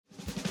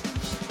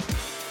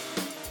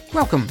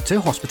Welcome to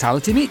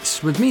Hospitality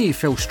Meets with me,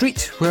 Phil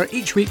Street, where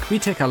each week we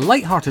take a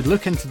light-hearted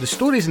look into the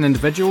stories and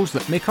individuals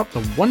that make up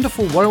the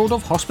wonderful world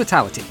of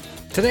hospitality.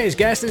 Today's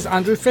guest is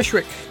Andrew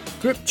Fishwick,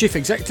 Group Chief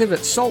Executive at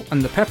Salt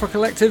and the Pepper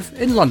Collective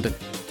in London.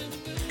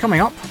 Coming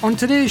up on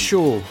today's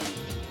show,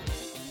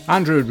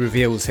 Andrew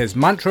reveals his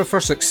mantra for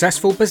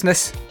successful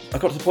business. I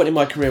got to the point in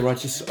my career where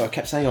I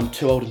kept saying I'm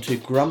too old and too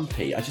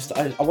grumpy. I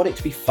want it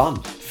to be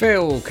fun.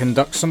 Phil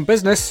conducts some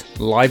business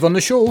live on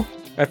the show.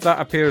 If that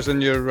appears in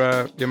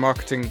your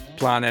marketing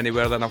plan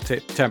anywhere, then I'll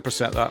take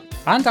 10% of that.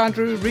 And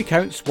Andrew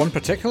recounts one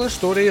particular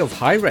story of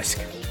high risk.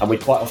 And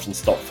we'd quite often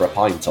stop for a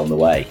pint on the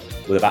way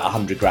with about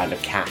 100 grand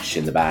of cash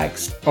in the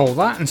bags. All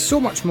that and so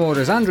much more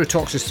as Andrew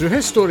talks us through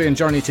his story and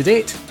journey to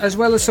date, as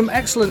well as some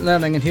excellent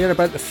learning in here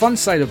about the fun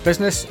side of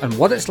business and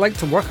what it's like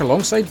to work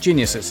alongside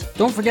geniuses.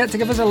 Don't forget to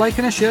give us a like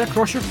and a share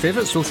across your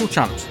favourite social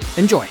channels.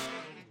 Enjoy!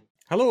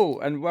 Hello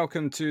and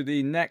welcome to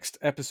the next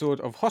episode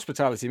of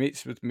Hospitality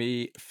Meets with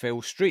me,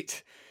 Phil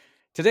Street.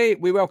 Today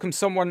we welcome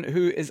someone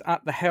who is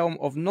at the helm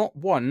of not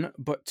one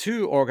but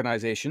two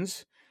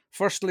organisations.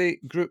 Firstly,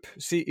 Group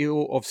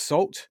CEO of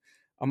Salt,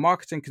 a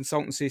marketing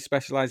consultancy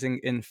specialising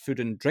in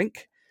food and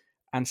drink.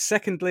 And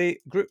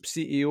secondly, Group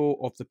CEO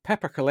of the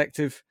Pepper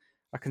Collective,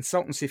 a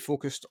consultancy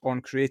focused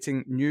on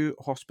creating new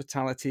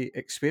hospitality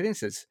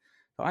experiences.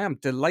 I am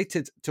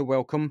delighted to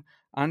welcome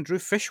Andrew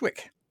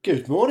Fishwick.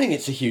 Good morning.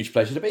 It's a huge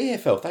pleasure to be here,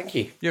 Phil. Thank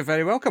you. You're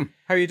very welcome.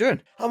 How are you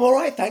doing? I'm all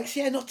right, thanks.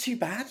 Yeah, not too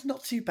bad.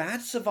 Not too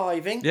bad.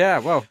 Surviving. Yeah,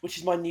 well. Which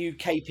is my new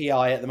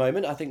KPI at the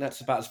moment. I think that's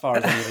about as far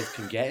as any of us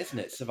can get, isn't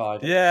it?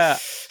 Surviving. Yeah.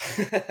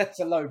 It's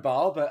a low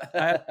bar, but...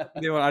 I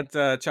had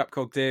a chap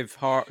called Dave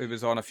Hart who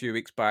was on a few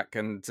weeks back,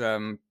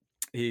 and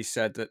he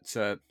said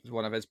that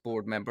one of his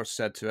board members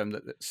said to him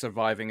that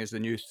surviving is the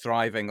new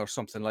thriving or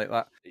something like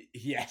that.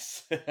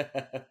 Yes.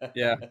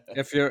 Yeah.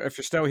 If you're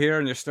still here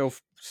and you're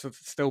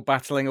still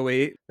battling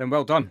away, then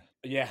well done.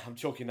 Yeah, I'm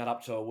chalking that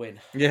up to a win.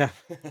 Yeah,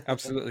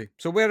 absolutely.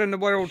 So where in the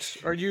world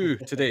are you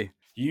today?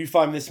 You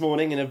find me this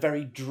morning in a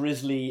very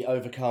drizzly,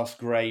 overcast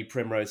grey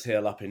Primrose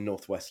Hill up in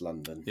northwest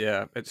London.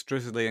 Yeah, it's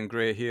drizzly and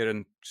grey here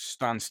in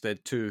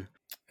Stansted too.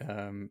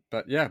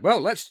 But yeah, well,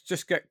 let's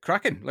just get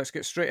cracking. Let's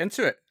get straight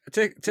into it.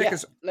 Take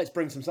us. Let's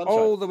bring some sunshine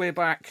all the way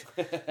back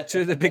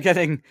to the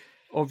beginning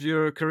of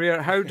your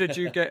career. How did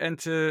you get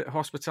into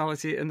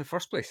hospitality in the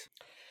first place?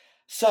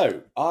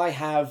 So I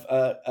have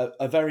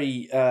a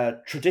very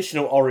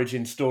traditional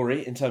origin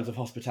story in terms of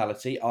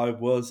hospitality. I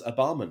was a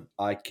barman.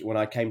 When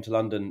I came to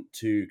London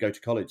to go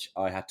to college,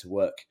 I had to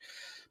work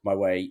my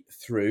way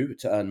through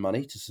to earn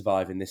money to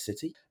survive in this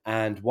city.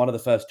 And one of the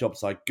first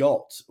jobs I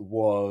got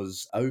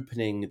was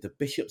opening the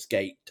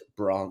Bishopsgate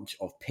branch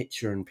of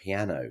Picture and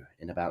Piano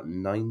in about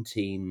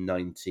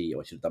 1990.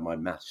 I should have done my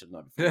maths,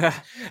 shouldn't I? Yeah.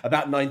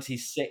 About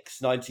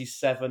 96,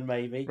 97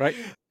 maybe. Right.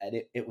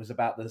 And it was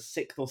about the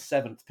 6th or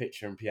 7th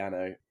Picture and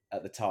Piano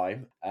at the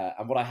time.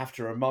 And what I have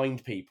to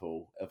remind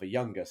people of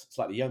a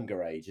slightly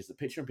younger age is that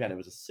Picture and Piano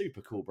was a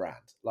super cool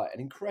brand, like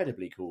an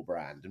incredibly cool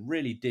brand, and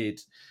really did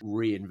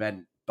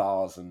reinvent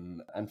bars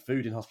and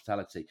food in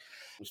hospitality.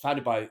 It was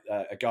founded by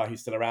a guy who's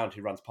still around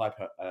who runs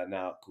Piper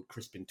now, called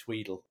Crispin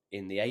Tweedle,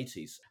 in the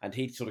 80s. And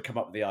he'd sort of come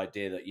up with the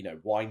idea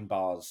that, wine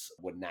bars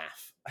were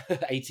naff.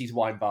 80s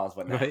wine bars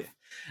were naff. Right.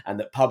 And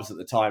that pubs at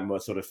the time were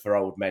sort of for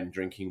old men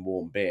drinking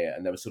warm beer.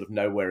 And there was sort of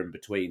nowhere in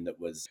between that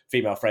was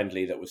female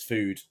friendly, that was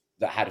food,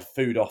 that had a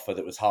food offer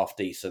that was half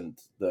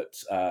decent,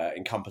 that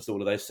encompassed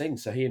all of those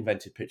things. So he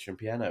invented Picture and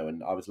Piano,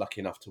 and I was lucky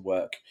enough to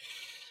work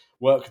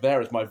there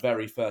as my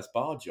very first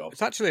bar job.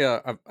 It's actually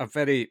a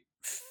very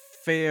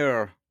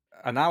fair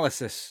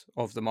analysis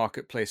of the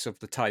marketplace of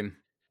the time,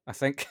 I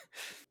think.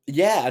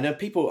 Yeah,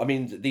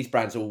 and these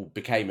brands all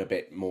became a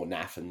bit more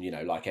naff, and,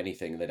 like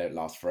anything, they don't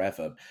last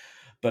forever.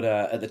 But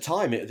at the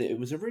time, it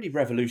was a really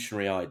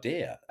revolutionary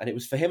idea. And it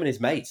was for him and his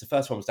mates. The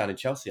first one was down in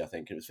Chelsea, I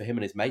think. And it was for him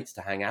and his mates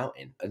to hang out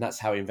in. And that's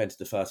how he invented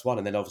the first one.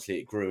 And then obviously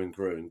it grew and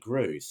grew and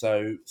grew.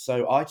 So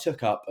I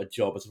took up a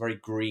job as a very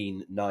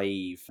green,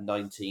 naive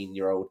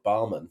 19-year-old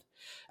barman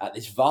at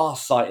this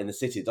vast site in the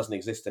city. It doesn't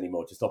exist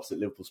anymore, just opposite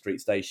Liverpool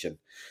Street Station.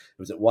 It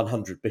was at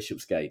 100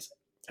 Bishopsgate.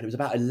 And it was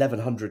about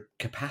 1,100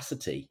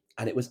 capacity.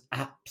 And it was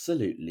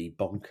absolutely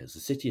bonkers. The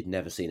city had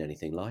never seen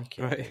anything like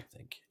it, right. I don't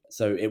think.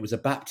 So it was a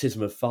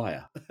baptism of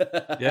fire.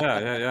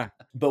 Yeah.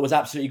 But was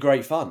absolutely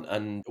great fun.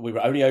 And we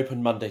were only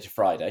open Monday to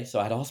Friday. So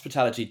I had a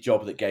hospitality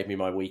job that gave me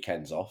my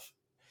weekends off.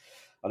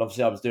 And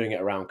obviously I was doing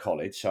it around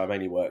college, so I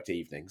mainly worked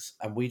evenings.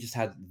 And we just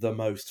had the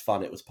most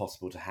fun it was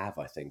possible to have,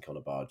 I think, on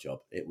a bar job.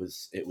 It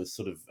was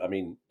sort of,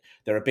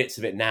 there are bits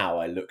of it now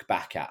I look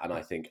back at and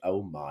I think,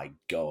 oh my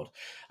God.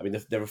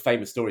 There are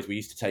famous stories. We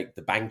used to take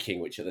the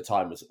banking, which at the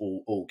time was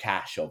all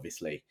cash,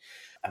 obviously.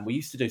 And we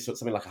used to do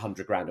something like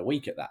 100 grand a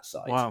week at that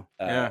site. Wow.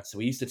 Yeah. So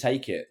we used to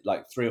take it,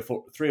 like three or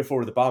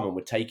four of the barmen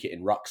would take it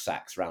in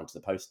rucksacks round to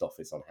the post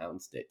office on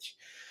Houndsditch.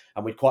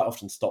 And we'd quite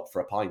often stop for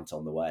a pint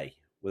on the way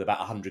with about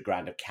 100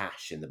 grand of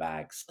cash in the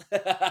bags.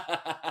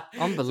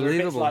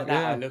 Unbelievable. So like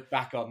that, I look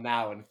back on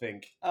now and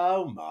think,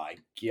 oh my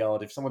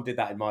God, if someone did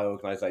that in my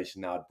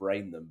organisation now, I'd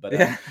brain them. But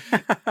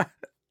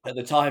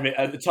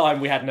At the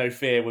time, we had no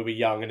fear. We were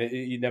young, and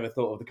you never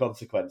thought of the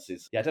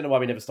consequences. Yeah, I don't know why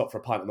we never stopped for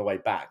a pint on the way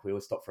back. We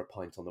always stopped for a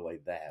pint on the way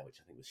there, which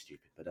I think was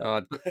stupid.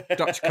 But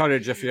Dutch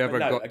courage if you ever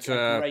no, got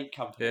a great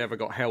company. you ever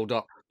got held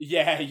up.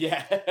 Yeah,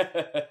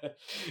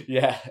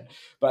 yeah.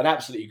 But an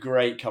absolutely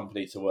great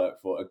company to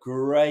work for. A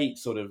great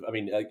sort of, I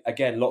mean,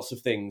 again, lots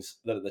of things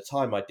that at the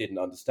time I didn't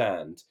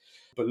understand.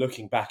 But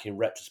looking back in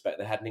retrospect,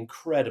 they had an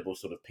incredible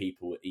sort of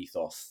people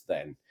ethos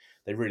then.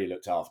 They really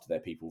looked after their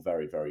people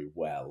very, very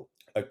well.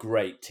 A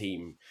great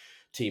team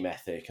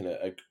ethic and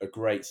a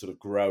great sort of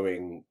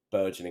growing,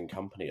 burgeoning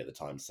company at the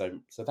time. So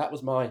that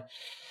was my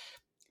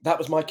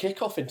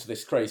kickoff into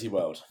this crazy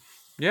world.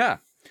 Yeah.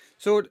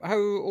 So how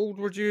old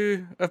would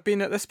you have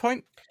been at this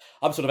point?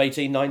 I'm sort of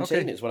 18, 19.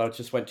 Okay. It's when I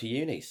just went to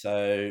uni.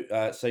 So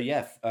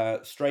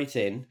straight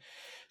in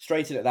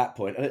at that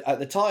point. And at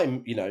the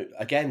time,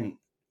 again,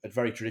 a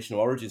very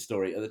traditional origin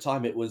story. At the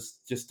time, it was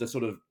just a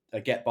sort of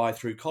a get by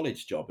through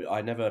college job.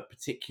 I never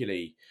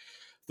particularly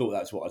thought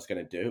that's what I was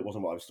going to do. It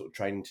wasn't what I was sort of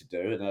training to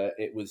do, and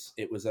it was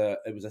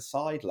a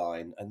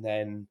sideline. And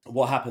then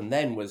what happened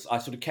then was I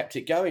sort of kept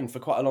it going for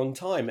quite a long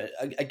time.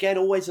 Again,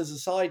 always as a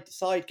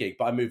side gig,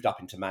 but I moved up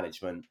into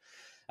management,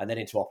 and then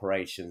into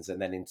operations, and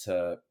then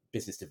into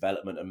business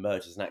development and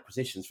mergers and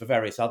acquisitions for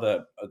various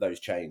other of those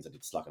chains. I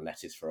did Slug and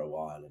Lettuce for a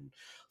while, and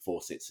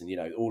Fawcett's,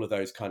 and all of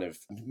those kind of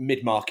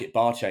mid-market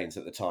bar chains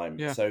at the time.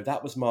 Yeah. So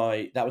that was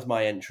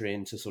my entry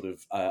into sort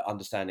of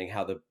understanding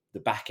how the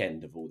back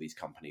end of all these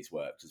companies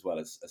worked, as well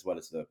as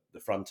the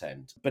front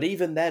end. But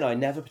even then, I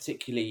never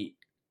particularly,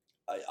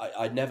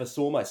 I never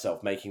saw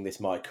myself making this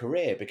my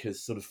career,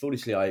 because sort of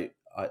foolishly I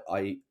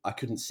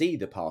couldn't see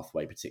the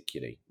pathway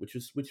particularly, which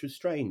was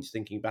strange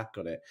thinking back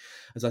on it,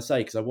 as I say,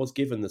 because I was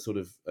given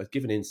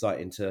given insight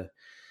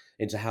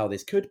into how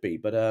this could be,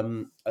 but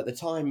at the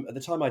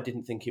time I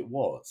didn't think it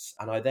was,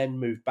 and I then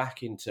moved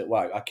back into,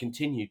 I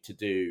continued to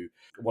do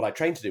what I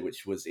trained to do,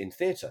 which was in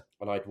theatre.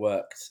 And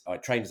I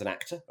trained as an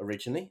actor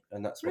originally,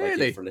 and that's what I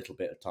did for a little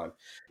bit of time.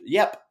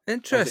 Yep,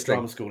 interesting. I was at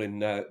drama school in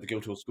the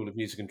Guildhall School of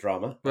Music and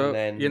Drama. Well, and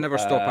then, you never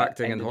stop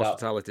acting in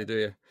hospitality, do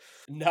you?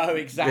 No,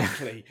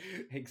 exactly,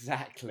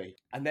 exactly.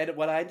 And then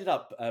when I ended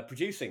up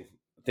producing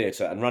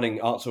theatre and running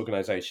arts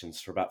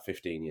organisations for about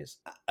 15 years,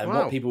 and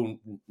what people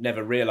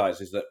never realise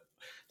is that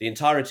the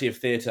entirety of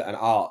theatre and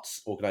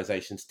arts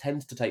organisations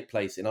tends to take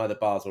place in either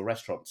bars or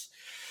restaurants.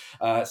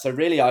 So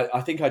really, I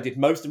think I did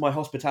most of my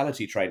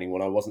hospitality training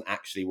when I wasn't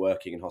actually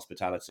working in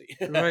hospitality.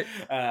 Right.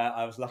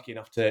 I was lucky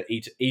enough to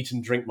eat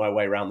and drink my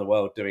way around the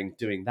world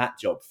doing that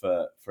job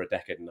for a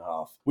decade and a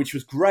half, which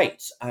was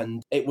great.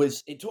 And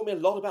it taught me a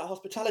lot about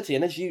hospitality.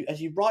 And as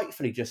you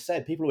rightfully just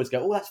said, people always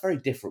go, "Oh, that's very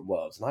different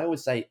worlds." And I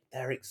always say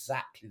they're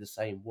exactly the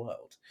same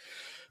world.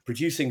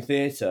 Producing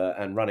theatre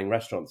and running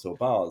restaurants or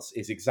bars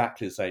is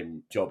exactly the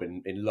same job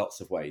in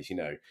lots of ways.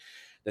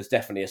 There's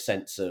definitely a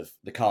sense of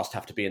the cast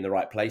have to be in the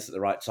right place at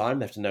the right time.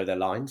 They have to know their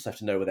lines. They have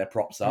to know where their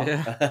props are.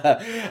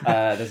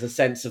 Yeah. There's a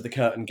sense of the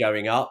curtain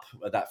going up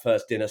at that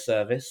first dinner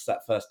service,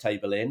 that first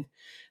table in.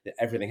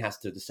 Everything has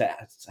to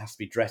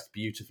be dressed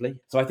beautifully.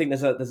 So I think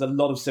there's a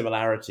lot of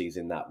similarities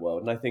in that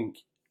world. And I think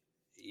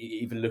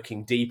even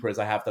looking deeper as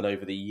I have done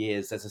over the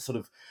years,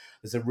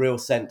 there's a real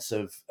sense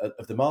of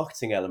the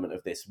marketing element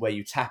of this, where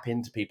you tap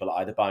into people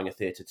either buying a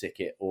theatre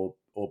ticket or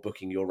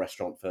booking your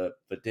restaurant for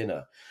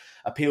dinner,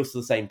 appeals to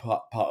the same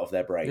part of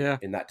their brain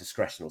in that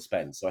discretional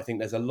spend. So I think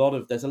there's a lot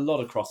of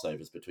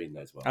crossovers between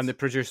those worlds. And the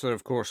producer,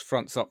 of course,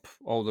 fronts up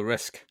all the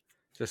risk,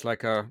 just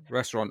like a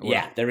restaurant would.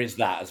 Yeah, there is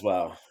that as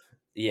well.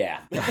 Yeah.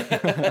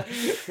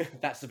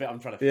 That's the bit I'm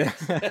trying to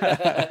fix.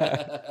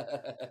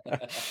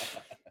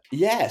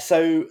 Yeah.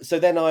 So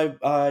then I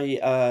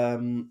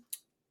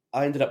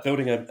ended up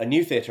building a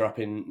new theatre up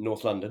in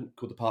North London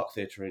called the Park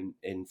Theatre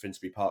in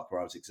Finsbury Park,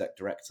 where I was exec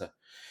director.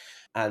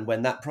 And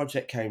when that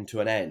project came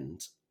to an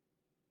end,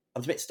 I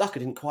was a bit stuck. I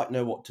didn't quite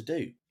know what to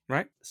do.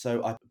 Right.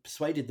 So I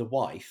persuaded the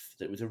wife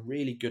that it was a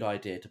really good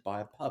idea to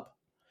buy a pub.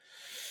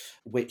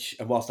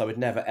 And whilst I would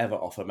never ever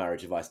offer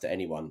marriage advice to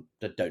anyone,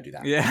 don't do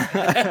that. Yeah.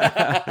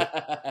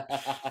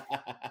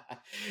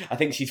 I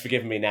think she's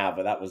forgiven me now,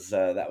 but that was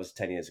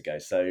 10 years ago.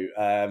 So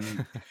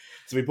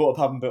so we bought a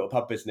pub and built a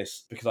pub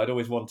business, because I'd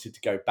always wanted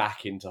to go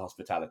back into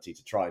hospitality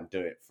to try and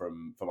do it for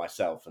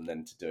myself, and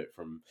then to do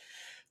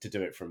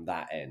it from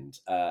that end.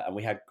 And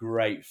we had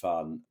great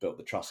fun. Built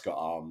the Truscott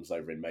Arms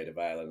over in Maida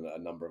Vale and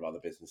a number of other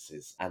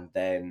businesses, and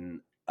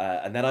then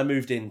I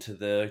moved into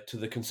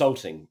the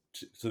consulting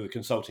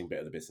bit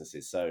of the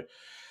businesses.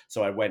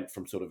 So I went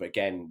from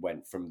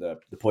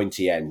the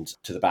pointy end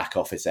to the back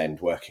office end,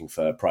 working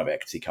for private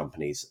equity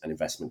companies and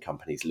investment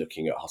companies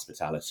looking at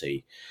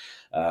hospitality,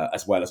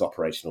 as well as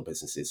operational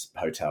businesses,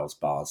 hotels,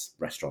 bars,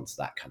 restaurants,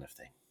 that kind of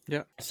thing.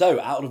 Yeah. So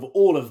out of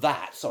all of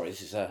that, sorry,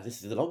 this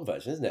is the long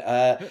version, isn't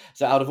it?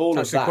 So out of all of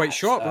that, actually quite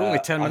short. We're only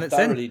 10 minutes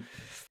in.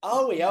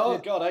 Oh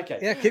God, okay.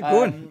 Yeah, keep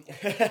going.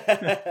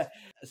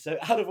 So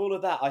out of all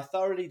of that, I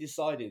thoroughly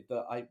decided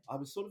that I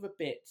was sort of a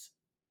bit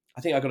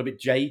I think I got a bit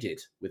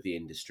jaded with the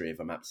industry, if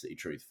I'm absolutely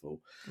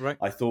truthful. Right.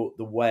 I thought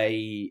the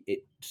way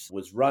it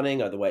was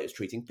running, or the way it was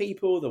treating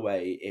people, the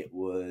way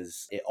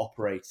it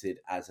operated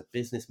as a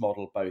business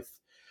model, both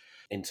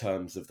in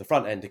terms of the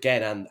front end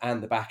again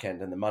and the back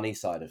end and the money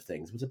side of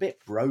things, was a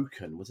bit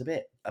broken, was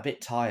a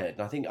bit tired.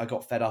 And I think I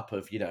got fed up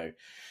of,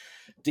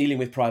 dealing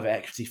with private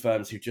equity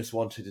firms who just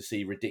wanted to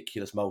see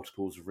ridiculous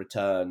multiples of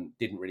return,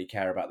 didn't really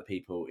care about the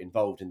people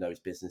involved in those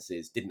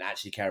businesses, didn't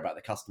actually care about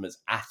the customers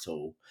at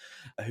all,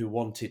 who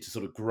wanted to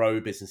sort of grow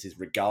businesses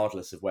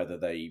regardless of whether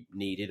they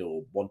needed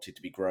or wanted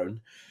to be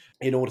grown,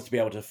 in order to be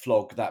able to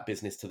flog that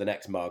business to the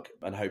next mug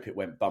and hope it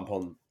went bump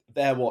on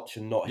their watch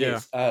and not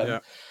his.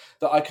 That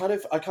I kind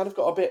of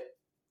got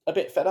a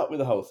bit fed up with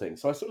the whole thing.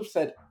 So I sort of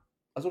said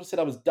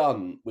I was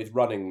done with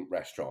running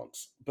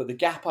restaurants, but the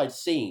gap I'd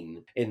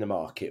seen in the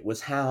market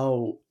was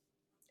how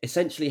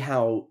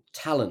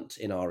talent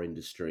in our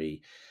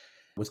industry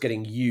was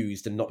getting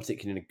used, and not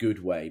particularly in a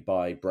good way,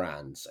 by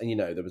brands. And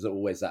there was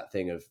always that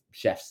thing of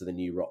chefs are the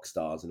new rock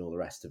stars and all the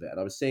rest of it. And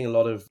I was seeing a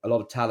lot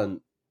of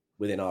talent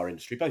within our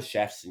industry, both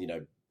chefs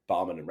and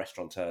barmen and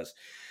restaurateurs,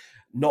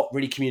 not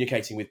really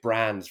communicating with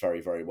brands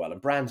very, very well,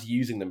 and brands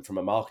using them from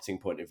a marketing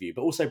point of view,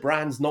 but also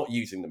brands not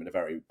using them in a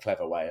very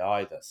clever way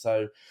either.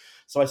 So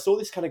I saw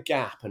this kind of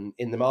gap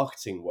in the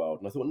marketing world,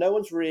 and I thought, no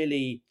one's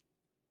really,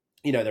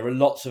 there are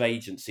lots of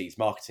agencies,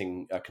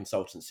 marketing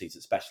consultancies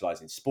that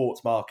specialize in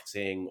sports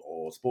marketing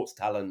or sports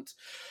talent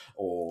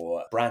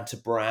or brand to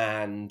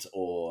brand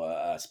or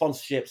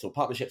sponsorships or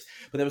partnerships,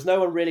 but there was no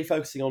one really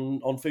focusing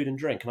on food and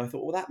drink. And I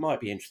thought, well, that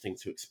might be interesting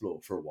to explore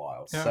for a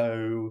while.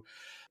 Yeah.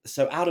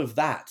 So out of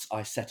that,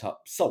 I set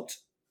up Salt,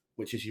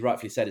 which, as you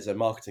rightfully said, is a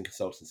marketing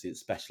consultancy that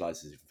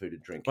specialises in food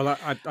and drink. Well,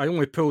 I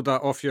only pulled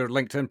that off your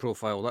LinkedIn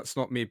profile. That's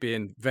not me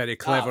being very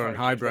clever and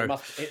highbrow.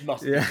 It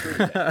must be true.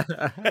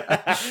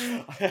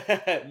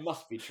 It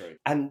must be true.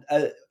 And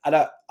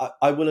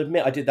I will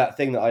admit, I did that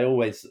thing that I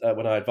always,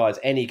 when I advise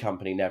any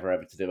company never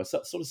ever to do, I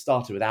sort of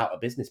started without a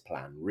business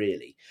plan,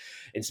 really,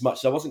 in so much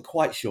as I wasn't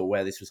quite sure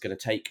where this was going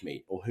to take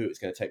me or who it was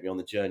going to take me on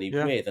the journey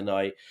with. And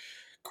I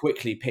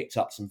quickly picked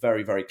up some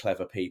very, very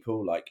clever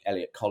people like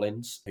Elliot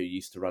Collins, who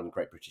used to run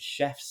Great British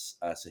Chefs.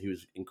 So he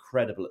was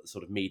incredible at the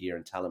sort of media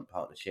and talent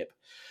partnership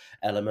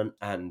element.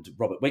 And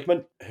Robert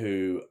Wigman,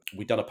 who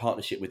we'd done a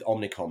partnership with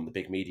Omnicom, the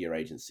big media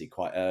agency,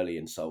 quite early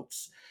in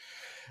Salt's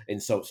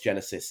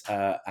genesis.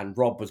 And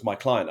Rob was my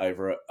client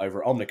over at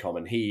Omnicom.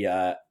 And he,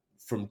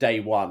 from day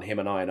one, him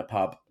and I in a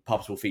pub,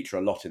 pubs will feature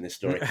a lot in this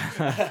story.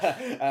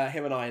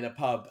 Him and I in a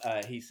pub,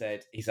 he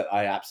said,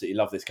 I absolutely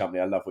love this company.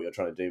 I love what you're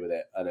trying to do with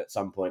it. And at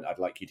some point, I'd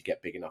like you to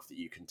get big enough that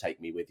you can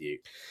take me with you.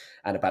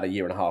 And about a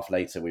year and a half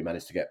later, we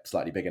managed to get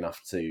slightly big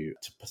enough to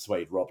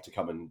persuade Rob to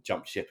come and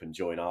jump ship and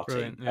join our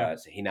team. Yeah.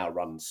 So he now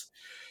runs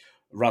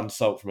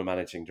Salt from a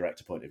managing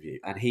director point of view.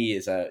 And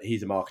he's a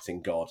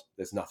marketing god.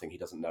 There's nothing he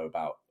doesn't know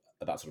about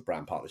sort of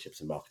brand partnerships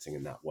and marketing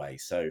in that way.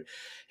 So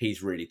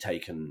he's really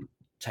taken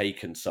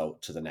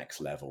Salt to the next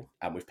level,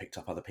 and we've picked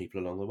up other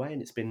people along the way,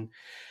 and it's been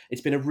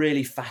a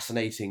really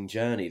fascinating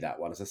journey, that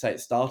one. As I say, it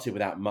started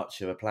without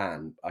much of a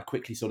plan. I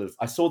quickly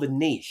I saw the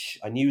niche.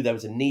 I knew there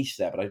was a niche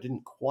there, but I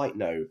didn't quite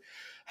know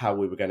how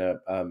we were going to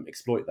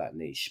exploit that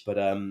niche. But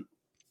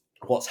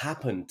what's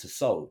happened to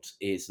Salt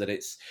is that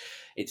it's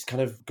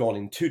kind of gone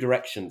in two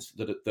directions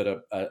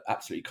that are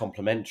absolutely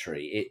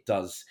complementary. It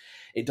does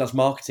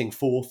marketing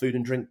for food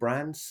and drink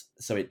brands,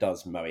 so it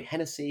does Moët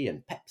Hennessy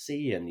and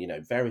Pepsi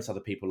and various other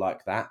people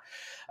like that,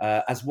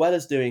 as well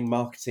as doing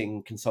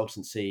marketing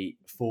consultancy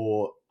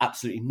for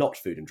absolutely not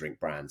food and drink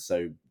brands,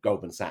 so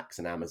Goldman Sachs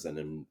and Amazon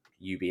and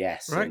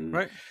UBS and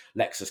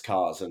Lexus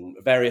Cars and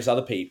various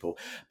other people.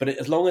 But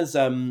as long as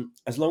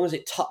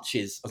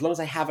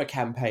they have a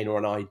campaign or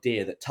an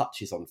idea that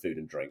touches on food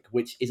and drink,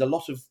 which is a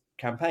lot of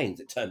campaigns,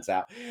 it turns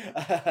out,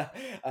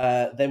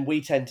 then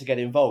we tend to get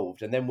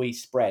involved, and then we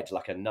spread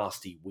like a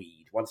nasty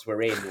weed. Once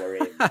we're in, we're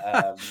in.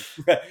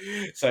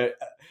 So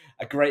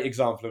a great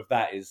example of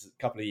that is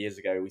a couple of years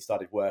ago, we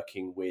started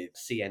working with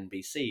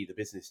CNBC, the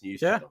business news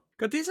channel.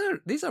 God,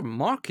 these are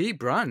marquee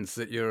brands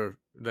that you're.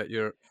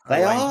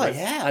 They are, with.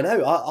 Yeah, I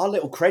know. Our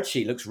little cred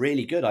sheet looks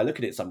really good. I look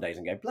at it some days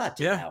and go,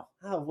 bloody hell,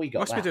 how have we got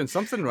Must that? be doing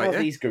something right. How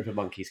have these group of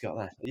monkeys got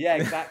that? Yeah,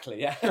 exactly.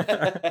 Yeah.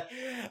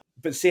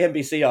 But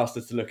CNBC asked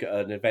us to look at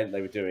an event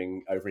they were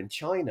doing over in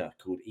China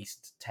called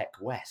East Tech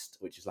West,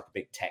 which is like a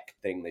big tech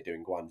thing they do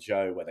in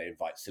Guangzhou, where they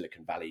invite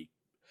Silicon Valley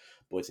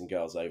boys and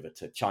girls over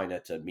to China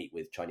to meet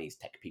with Chinese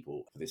tech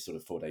people for this sort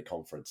of 4-day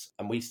conference.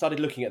 And we started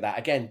looking at that.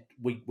 Again,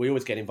 we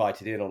always get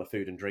invited in on a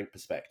food and drink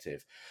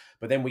perspective,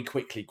 but then we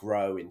quickly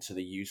grow into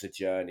the user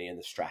journey and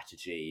the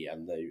strategy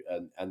and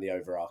the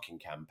overarching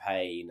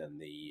campaign and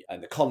the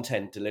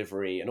content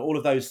delivery and all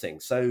of those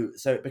things. So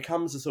it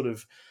becomes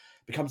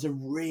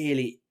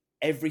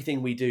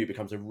everything we do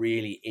becomes a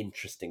really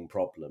interesting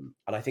problem.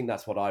 And I think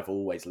that's what I've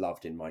always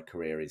loved in my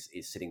career is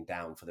sitting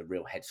down for the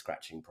real head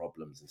scratching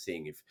problems and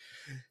seeing if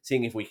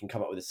we can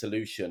come up with a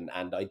solution,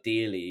 and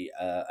ideally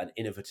an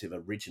innovative,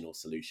 original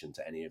solution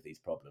to any of these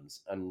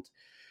problems. And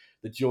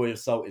the joy of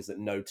Salt is that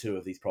no two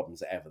of these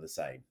problems are ever the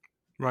same.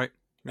 Right.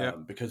 Yeah.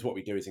 Because what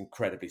we do is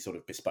incredibly sort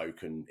of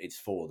bespoke, and it's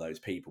for those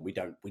people. We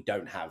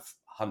don't have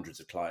hundreds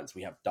of clients,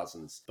 we have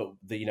dozens, but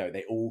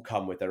they all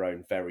come with their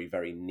own very,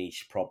 very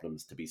niche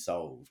problems to be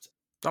solved.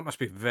 That must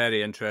be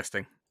very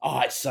interesting. Oh,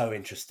 it's so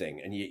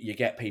interesting. And you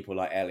get people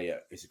like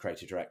Elliot, who's a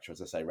creative director,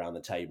 as I say, around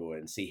the table,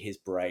 and see his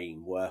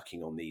brain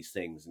working on these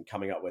things and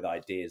coming up with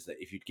ideas that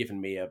if you'd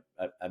given me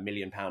 £1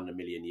 million in a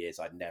million years,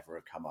 I'd never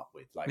have come up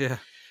with. Like,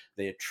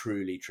 they're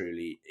truly,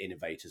 truly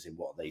innovators in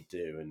what they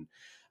do.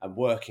 And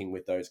working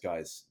with those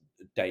guys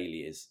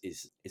daily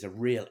is a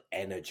real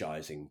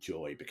energizing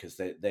joy, because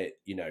they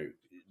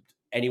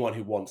anyone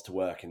who wants to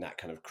work in that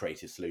kind of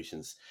creative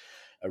solutions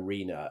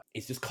arena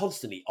is just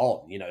constantly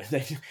on.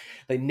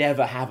 They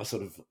never have a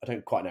sort of, I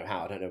don't quite know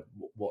how, I don't know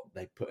what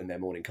they put in their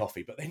morning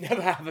coffee, but they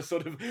never have a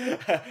sort of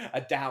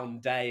a down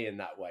day in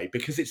that way,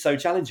 because it's so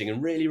challenging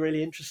and really,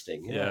 really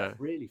interesting.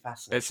 Really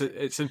fascinating.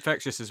 It's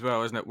infectious as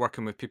well, isn't it,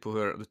 working with people who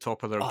are at the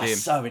top of their game?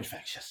 So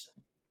infectious.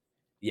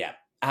 Yeah,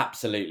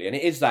 absolutely. And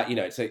it is that,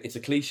 it's a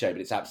cliche,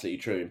 but it's absolutely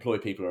true.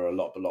 Employed people are a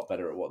lot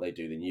better at what they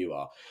do than you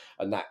are.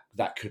 And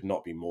that could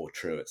not be more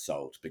true at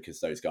Salt, because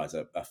those guys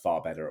are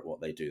far better at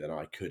what they do than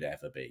I could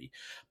ever be.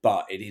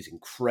 But it is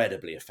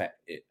incredibly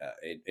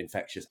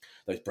infectious.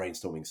 Those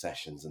brainstorming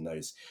sessions and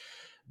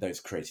those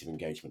creative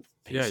engagement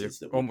pieces you're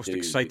that we almost do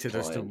excited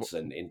as to what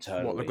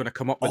they're going to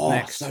come up with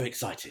next.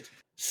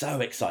 So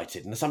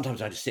excited. And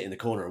sometimes I just sit in the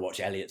corner and watch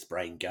Elliot's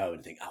brain go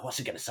and think, what's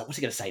he going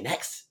to say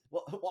next?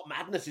 What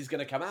madness is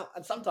going to come out?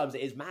 And sometimes it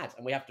is mad,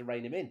 and we have to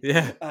rein him in.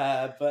 Yeah.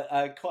 But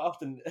quite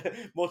often,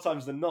 more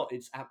times than not,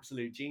 it's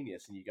absolute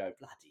genius, and you go,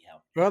 bloody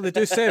hell. Well, they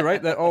do say,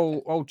 right, that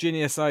all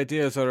genius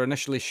ideas are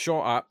initially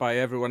shot at by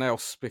everyone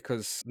else,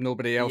 because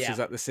nobody else is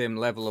at the same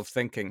level of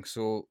thinking.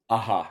 So,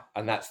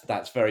 and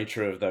that's very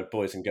true of the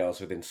boys and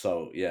girls within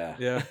Salt. Yeah.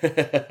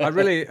 I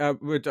really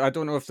I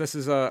don't know if this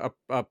is a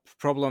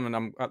problem,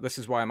 and this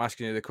is why I'm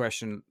asking you the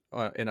question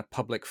in a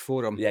public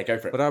forum. Yeah, go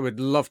for it. But I would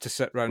love to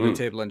sit round the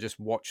table and just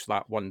watch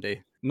that one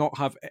day, not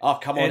have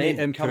any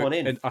input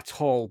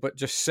at all, but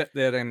just sit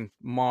there and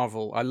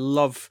marvel. I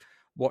love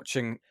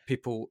watching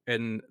people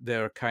in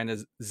their kind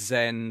of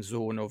zen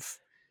zone of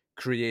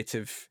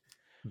creative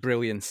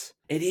brilliance.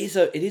 It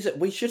is.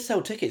 We should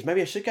sell tickets.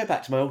 Maybe I should go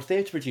back to my old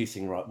theatre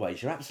producing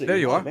ways. You're absolutely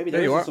there. You right. are. Maybe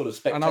there you are. Sort of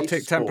and I'll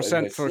take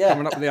 10% for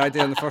coming up with the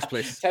idea in the first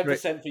place.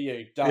 10% for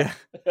you. Done.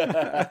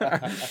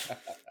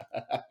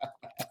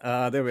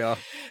 Yeah. There we are.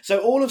 So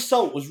all of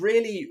Salt was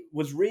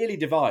really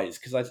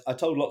devised, because I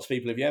told lots of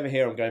people, if you ever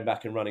hear I'm going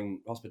back and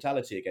running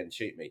hospitality again,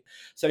 shoot me.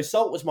 So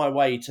Salt was my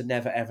way to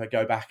never ever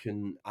go back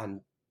and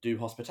do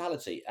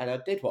hospitality, and I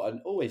did what I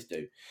always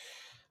do.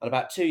 And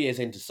about 2 years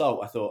into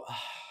Salt, I thought, I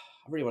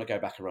really want to go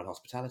back and run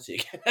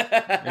hospitality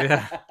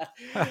again.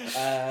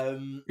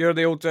 You're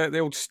the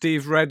old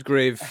Steve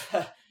Redgrave.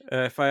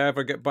 If I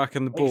ever get back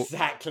in the boat,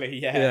 exactly.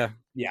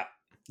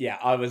 Yeah,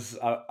 I was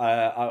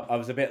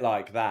a bit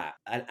like that.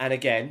 And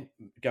again,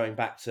 going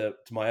back to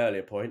my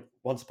earlier point,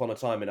 once upon a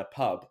time in a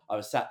pub, I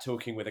was sat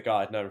talking with a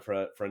guy I'd known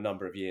for a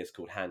number of years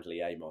called Handley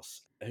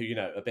Amos, who,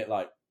 a bit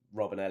like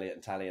Rob and Elliot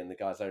and Tally and the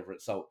guys over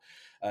at Salt,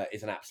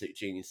 is an absolute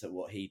genius at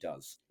what he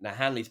does. Now,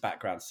 Hanley's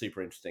background's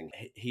super interesting.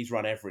 He's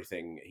run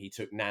everything. He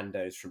took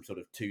Nando's from sort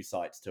of 2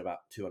 sites to about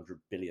 200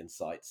 billion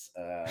sites,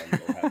 or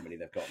how many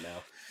they've got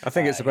now. I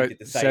think it's about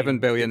 7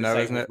 billion now,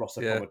 isn't it?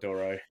 Rossa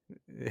Pomodoro.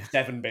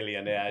 7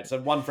 billion, yeah. It's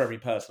one for every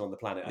person on the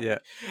planet.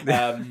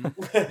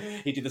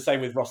 He did the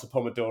same with Rossa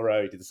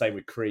Pomodoro. He did the same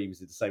with Creams.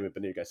 He did the same with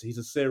Benugo. So he's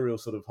a serial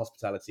sort of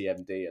hospitality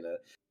MD. And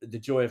the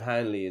joy of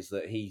Hanley is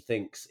that he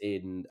thinks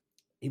in...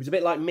 He was a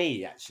bit like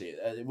me, actually.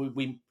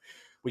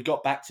 We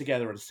got back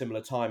together at a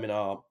similar time in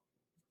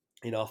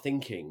our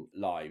thinking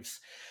lives,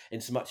 in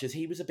so much as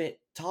he was a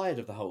bit tired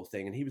of the whole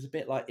thing, and he was a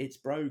bit like, it's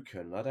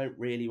broken. I don't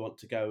really want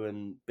to go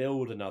and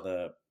build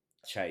another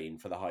chain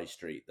for the high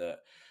street that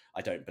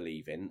I don't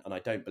believe in, and I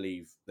don't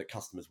believe that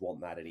customers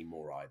want that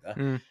anymore either.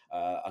 And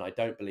I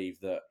don't believe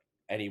that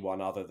anyone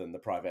other than the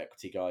private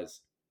equity guys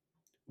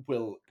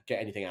will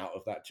get anything out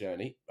of that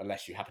journey,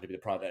 unless you happen to be the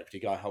private equity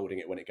guy holding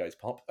it when it goes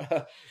pop.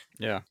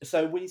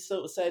 So we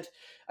sort of said,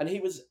 and he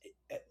was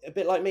a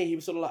bit like me, he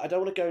was sort of like, I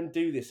don't want to go and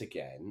do this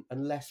again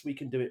unless we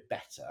can do it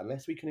better,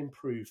 unless we can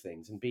improve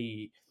things and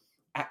be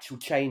actual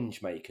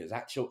change makers,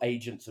 actual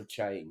agents of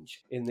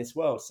change in this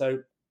world.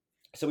 So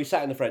we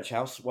sat in the French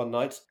house one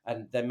night,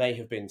 and there may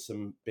have been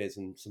some beers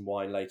and some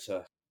wine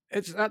later.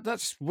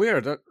 That's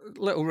weird. A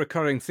little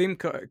recurring theme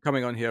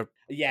coming on here.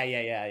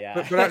 Yeah.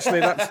 But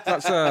actually,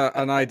 that's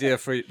an idea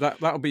for you.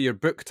 That'll be your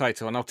book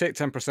title, and I'll take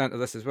 10% of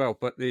this as well.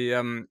 But the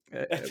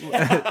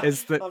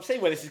is that I'm seeing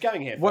where this is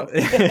going here. By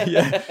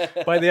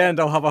the end,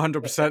 I'll have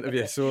 100% of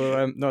you.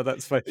 So no,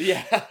 that's fine.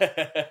 Yeah.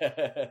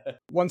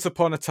 Once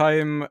upon a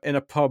time, in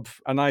a pub,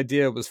 an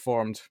idea was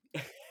formed.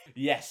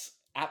 Yes.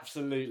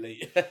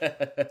 Absolutely.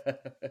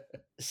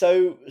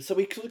 So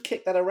we could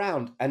kick that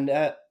around, and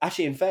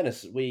actually, in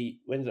fairness, we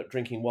ended up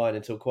drinking wine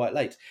until quite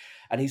late.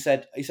 And he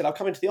said, I'll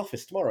come into the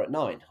office tomorrow at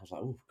 9. I was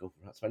like, oh, God,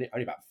 that's only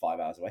about 5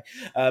 hours away.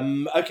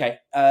 Okay.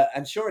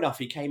 And sure enough,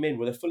 he came in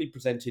with a fully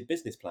presented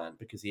business plan,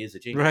 because he is a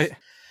genius. Right.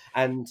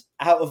 And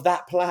out of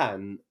that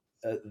plan,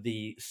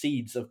 the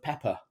seeds of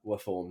pepper were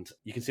formed.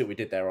 You can see what we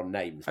did there on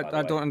names. By the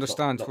I way. don't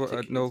understand.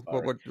 Not No,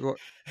 what?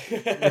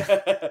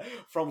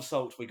 From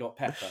salt, we got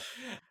pepper.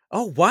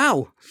 Oh,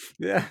 wow.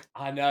 Yeah.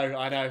 I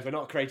know. We're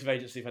not a creative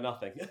agency for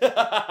nothing.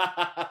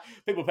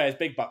 People pay us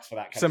big bucks for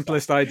that kind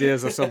Simplest of stuff.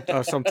 ideas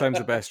are sometimes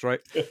the best,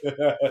 right?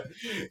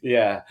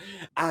 Yeah.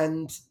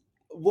 And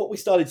what we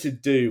started to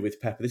do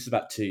with pepper, this is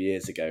about 2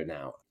 years ago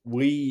now.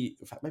 In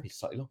fact, maybe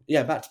slightly longer.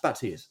 Yeah, about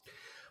 2 years.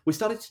 We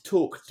started to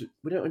talk.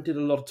 We did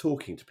a lot of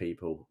talking to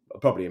people,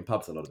 probably in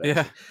pubs a lot of it.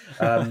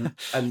 Yeah.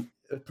 And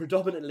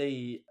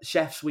predominantly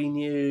chefs we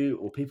knew,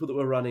 or people that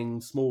were running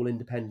small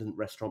independent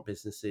restaurant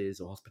businesses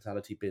or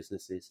hospitality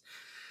businesses,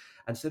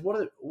 and said,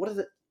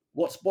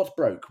 what's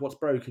broke? What's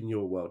broke in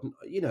your world? And,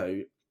 you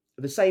know,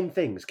 the same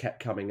things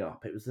kept coming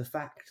up. It was the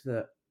fact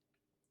that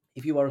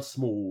if you are a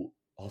small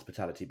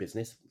hospitality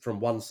business from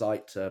one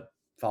site to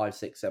 5,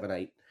 6, 7,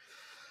 8,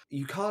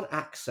 you can't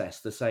access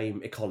the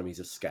same economies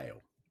of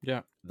scale.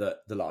 Yeah. That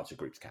the larger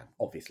groups can,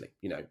 obviously.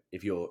 You know,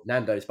 if you're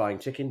Nando's buying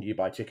chicken, you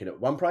buy chicken at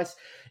one price.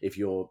 If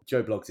you're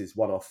Joe Bloggs'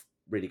 one-off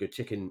really good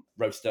chicken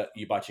roaster,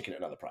 you buy chicken at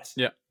another price.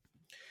 Yeah.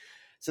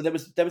 So there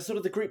was sort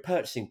of the group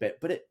purchasing bit,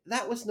 but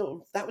that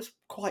was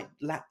quite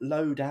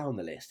low down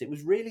the list. It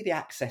was really the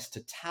access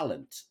to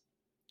talent.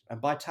 And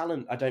by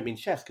talent, I don't mean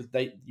chefs,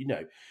 because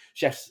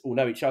chefs all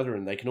know each other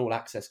and they can all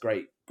access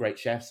great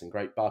chefs and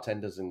great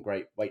bartenders and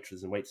great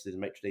waitresses and waitresses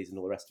and maitres and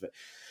all the rest of it.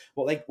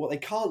 What they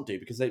can't do,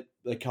 because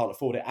they can't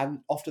afford it, and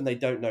often they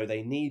don't know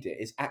they need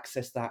it, is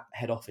access that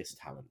head office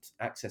talent,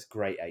 access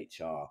great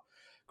HR,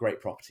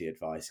 great property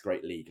advice,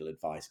 great legal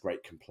advice,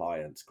 great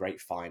compliance, great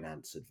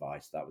finance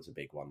advice. That was a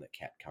big one that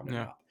kept coming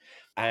up.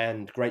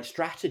 And great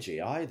strategy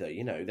either.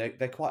 You know,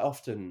 they're quite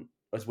often,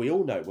 as we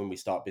all know, when we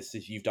start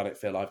businesses, you've done it,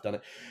 Phil, I've done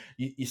it.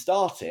 You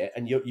start it,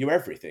 and you're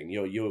everything.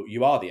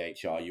 You are the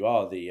HR, you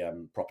are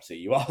the property,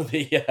 you are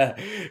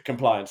the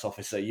compliance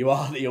officer, you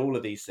are all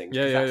of these things.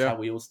 That's how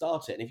we all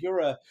start it. And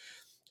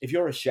if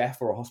you're a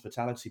chef or a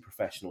hospitality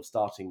professional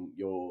starting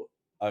your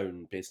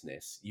own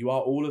business, you are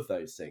all of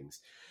those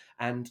things.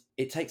 And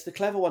it takes the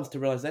clever ones to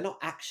realize they're not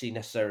actually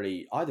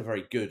necessarily either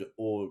very good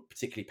or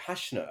particularly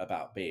passionate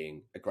about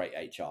being a great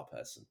HR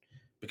person,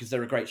 because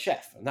they're a great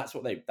chef, and that's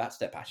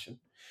their passion.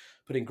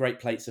 Putting great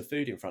plates of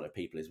food in front of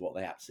people is what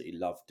they absolutely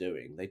love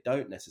doing. They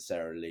don't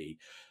necessarily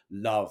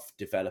love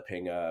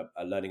developing a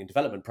learning and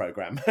development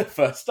program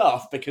for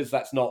staff, because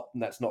that's not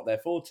their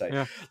forte.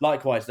 Yeah.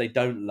 Likewise, they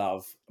don't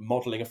love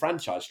modeling a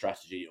franchise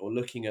strategy or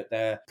looking at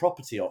their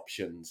property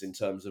options in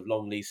terms of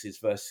long leases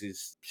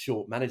versus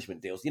short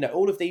management deals. You know,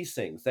 all of these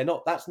things,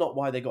 that's not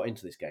why they got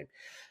into this game.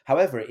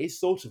 However, it is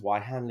sort of why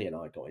Hanley and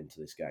I got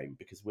into this game,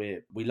 because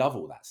we love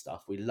all that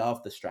stuff. We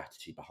love the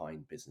strategy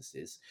behind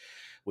businesses.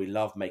 We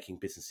love making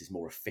businesses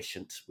more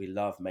efficient. We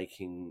love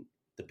making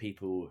the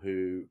people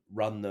who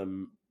run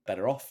them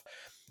better off,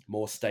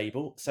 more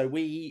stable. So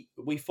we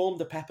formed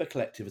the Pepper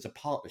Collective as a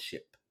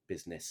partnership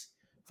business,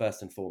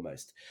 first and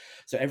foremost.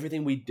 So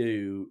everything we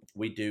do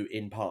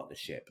in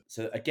partnership.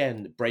 So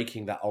again,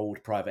 breaking that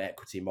old private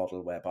equity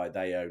model whereby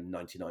they own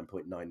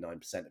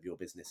 99.99% of your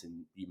business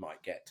and you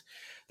might get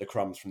the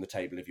crumbs from the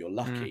table if you're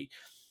lucky.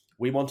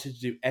 We wanted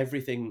to do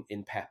everything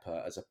in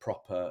Pepper as a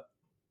proper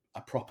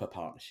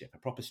partnership, a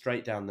proper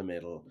straight down the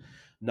middle,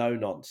 no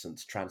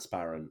nonsense,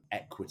 transparent,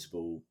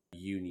 equitable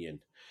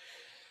union.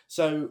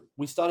 So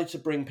we started to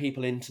bring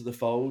people into the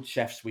fold,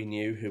 chefs we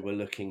knew who were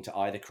looking to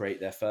either create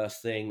their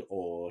first thing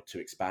or to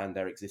expand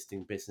their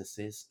existing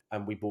businesses.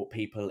 And we brought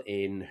people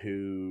in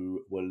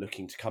who were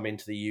looking to come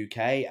into the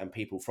UK and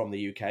people from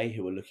the UK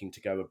who were looking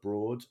to go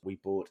abroad. We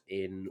brought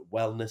in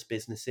wellness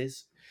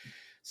businesses.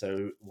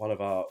 So one of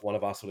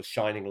our sort of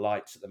shining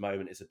lights at the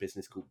moment is a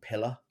business called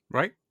Pillar.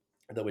 Right.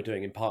 That we're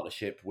doing in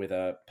partnership with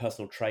a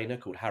personal trainer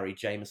called Harry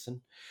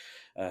Jameson,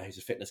 who's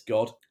a fitness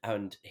god.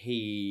 And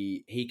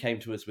he came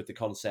to us with the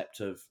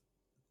concept of,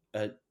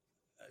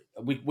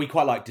 we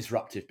quite like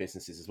disruptive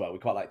businesses as well. We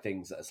quite like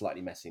things that are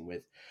slightly messing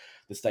with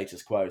the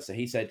status quo. So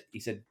he said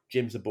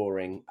gyms are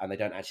boring and they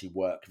don't actually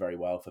work very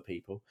well for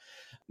people.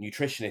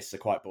 Nutritionists are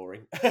quite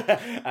boring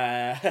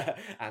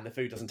and the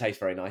food doesn't taste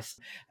very nice.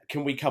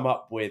 Can we come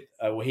up with,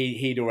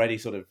 he'd already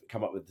sort of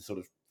come up with the sort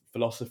of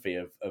philosophy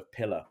of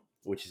Pillar,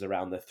 which is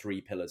around the 3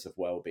 pillars of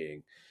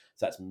well-being.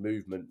 So that's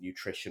movement,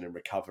 nutrition, and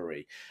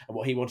recovery. And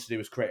what he wanted to do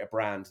was create a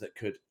brand that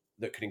could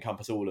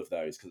encompass all of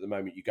those. Because at the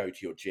moment you go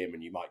to your gym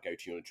and you might go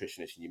to your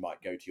nutritionist and you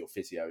might go to your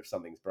physio if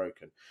something's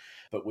broken.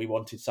 But we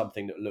wanted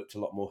something that looked a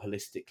lot more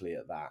holistically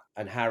at that.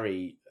 And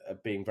Harry,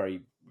 being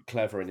very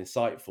clever and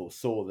insightful,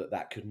 saw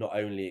that could not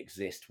only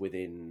exist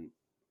within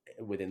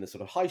the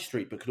sort of high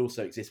street, but could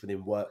also exist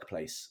within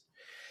workplace.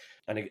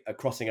 And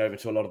crossing over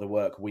to a lot of the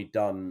work we'd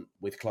done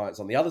with clients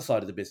on the other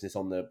side of the business,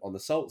 on the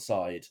salt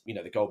side, you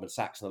know, the Goldman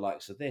Sachs and the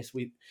likes of this,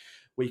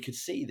 we could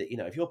see that,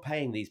 if you're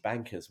paying these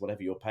bankers,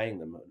 whatever you're paying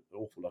them, an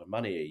awful lot of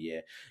money a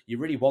year, you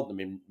really want them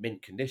in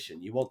mint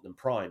condition. You want them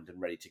primed and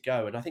ready to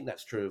go. And I think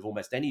that's true of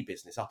almost any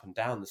business up and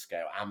down the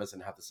scale. Amazon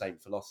have the same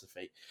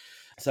philosophy.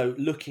 So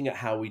looking at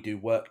how we do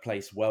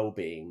workplace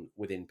well-being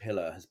within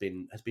Pillar has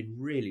been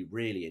really,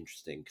 really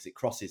interesting, because it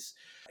crosses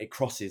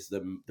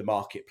the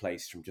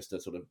marketplace from just a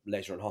sort of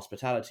leisure and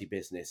hospitality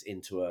business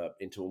into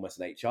almost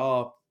an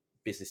HR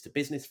business to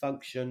business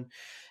function.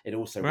 It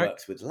also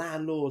works with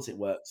landlords. It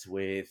works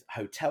with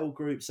hotel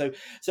groups. So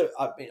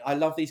I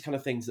love these kind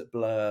of things that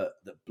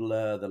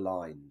blur the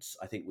lines.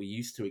 I think we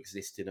used to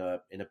exist in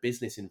a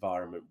business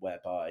environment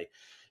whereby,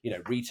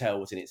 retail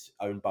was in its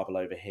own bubble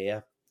over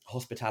here.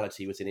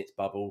 Hospitality was in its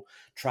bubble,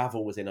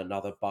 travel was in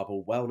another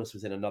bubble, wellness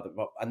was in another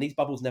bubble, and these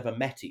bubbles never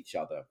met each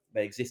other.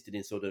 They existed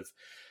in sort of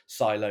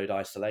siloed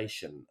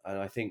isolation. And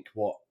I think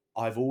what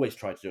I've always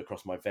tried to do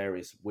across my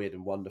various weird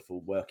and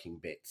wonderful working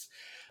bits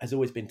has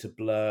always been to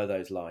blur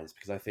those lines,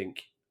 because I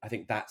think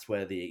that's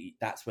where the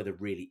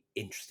really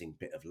interesting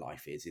bit of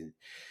life is.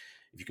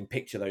 If you can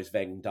picture those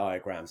Venn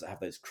diagrams that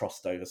have those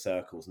crossed over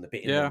circles, and the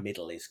bit in the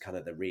middle is kind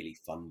of the really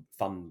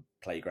fun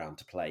playground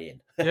to play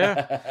in.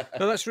 Yeah,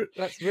 no, that's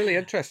really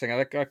interesting.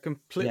 I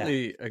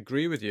completely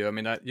agree with you. I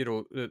mean,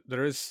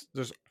 there's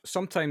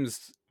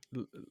sometimes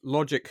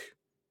logic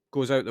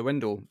goes out the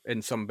window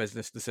in some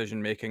business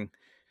decision making,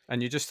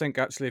 and you just think,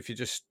 actually, if you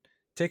just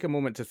take a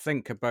moment to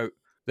think about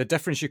the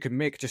difference you can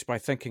make just by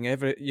thinking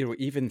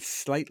even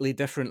slightly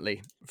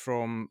differently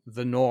from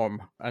the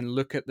norm, and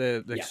look at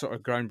the sort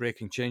of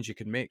groundbreaking change you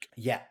can make.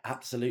 Yeah,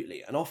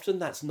 absolutely. And often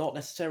that's not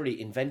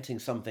necessarily inventing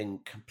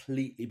something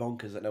completely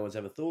bonkers that no one's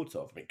ever thought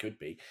of. I mean, it could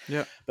be.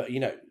 Yeah. But,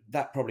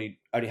 that probably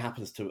only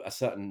happens to a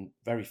certain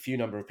very few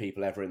number of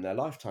people ever in their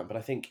lifetime. But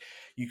I think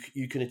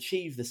you can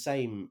achieve the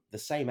same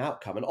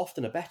outcome, and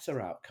often a better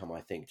outcome,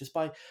 I think, just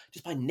by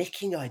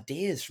nicking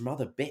ideas from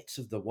other bits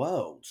of the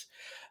world.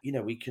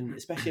 We can,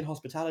 especially in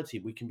hospitality,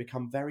 we can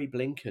become very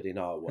blinkered in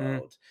our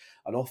world,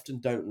 and often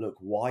don't look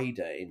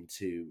wider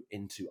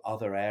into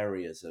other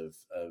areas of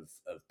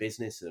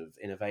business, of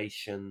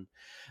innovation.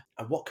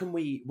 And what can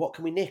we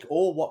nick,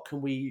 or what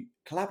can we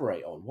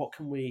collaborate on? What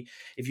can we,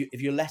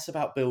 if you're less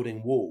about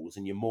building walls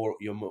and you're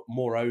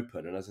more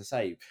open? And as I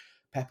say,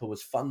 Pepper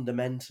was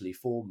fundamentally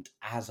formed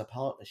as a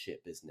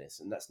partnership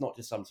business, and that's not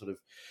just some sort of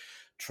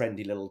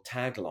trendy little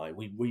tagline.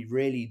 We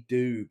really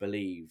do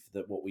believe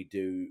that what we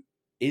do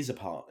is a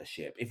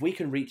partnership. If we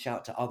can reach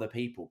out to other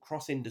people,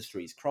 cross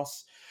industries,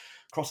 cross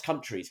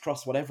countries,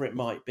 cross whatever it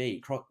might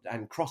be,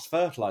 and cross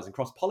fertilize and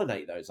cross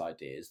pollinate those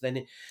ideas,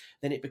 then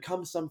it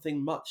becomes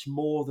something much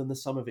more than the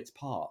sum of its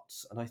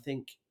parts. And I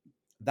think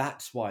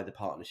that's why the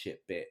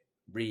partnership bit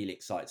really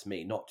excites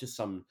me, not just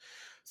some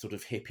sort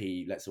of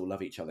hippie, let's all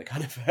love each other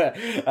kind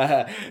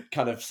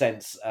of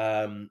sense,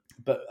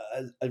 but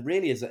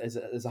really as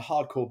a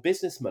hardcore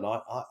businessman,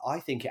 I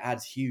think it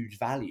adds huge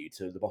value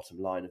to the bottom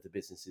line of the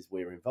businesses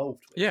we're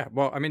involved with. Yeah,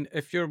 well, I mean,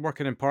 if you're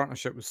working in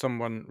partnership with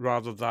someone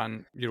rather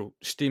than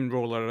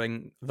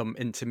steamrollering them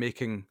into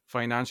making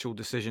financial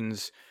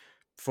decisions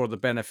for the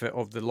benefit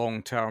of the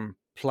long-term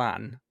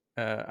plan,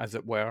 as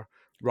it were,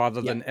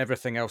 rather than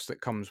everything else that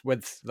comes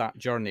with that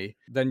journey,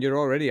 then you're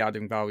already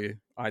adding value,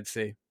 I'd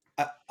say.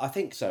 I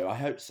think so. I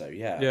hope so.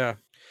 Yeah. Yeah.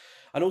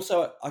 And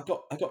also, I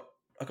got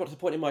to the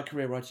point in my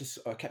career where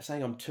I kept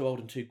saying I'm too old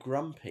and too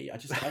grumpy. I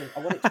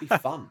want it to be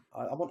fun.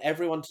 I want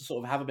everyone to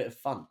sort of have a bit of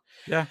fun.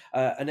 Yeah.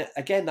 And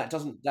again,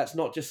 that's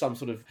not just some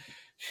sort of,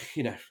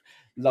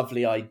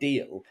 lovely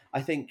ideal.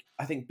 I think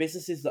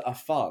businesses that are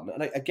fun,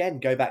 and again,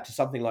 go back to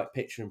something like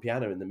Picture and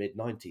Piano in the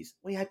mid-90s.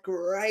 We had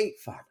great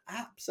fun,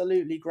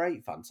 absolutely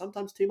great fun,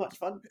 sometimes too much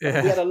fun.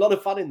 Yeah. We had a lot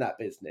of fun in that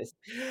business.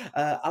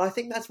 And I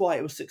think that's why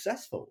it was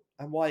successful,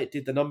 and why it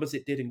did the numbers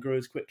it did and grew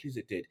as quickly as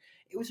it did.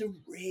 It was a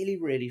really,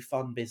 really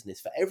fun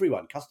business for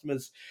everyone,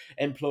 customers,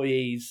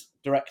 employees,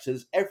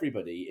 directors,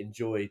 everybody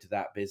enjoyed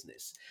that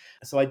business.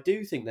 So I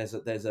do think there's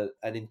an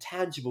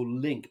intangible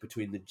link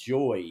between the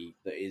joy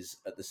that is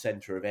at the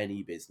center of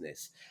any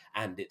business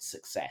and its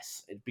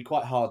success. It'd be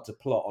quite hard to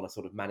plot on a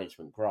sort of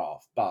management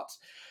graph, but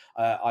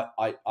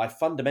I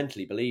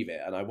fundamentally believe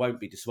it, and I won't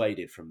be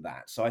dissuaded from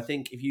that. So I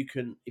think if you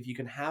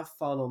can have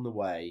fun on the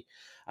way,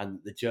 and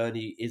the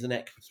journey is an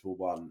equitable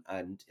one,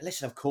 and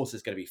listen, of course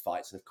there's going to be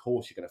fights, and of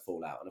course you're going to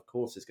fall out, and of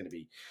course there's going to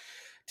be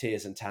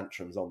tears and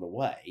tantrums on the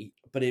way.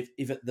 But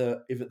if at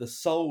the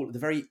soul, the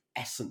very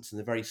essence and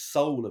the very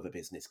soul of a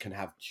business can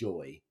have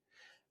joy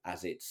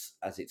as its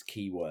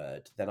key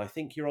word, then I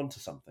think you're onto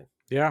something.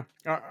 Yeah,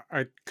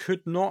 I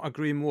could not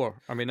agree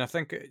more. I mean, I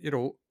think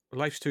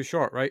life's too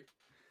short, right?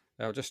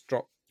 I'll just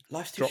drop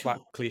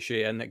that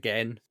cliche in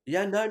again.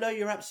 Yeah, no,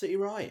 you're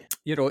absolutely right.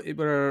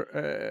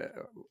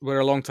 We're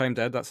a long time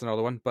dead. That's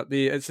another one, but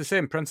it's the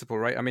same principle,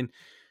 right? I mean,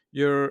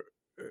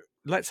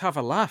 let's have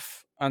a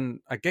laugh and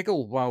a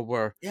giggle while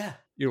we're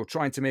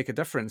trying to make a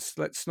difference.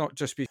 Let's not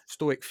just be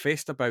stoic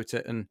faced about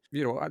it. And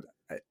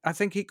I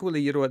think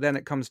equally, then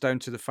it comes down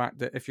to the fact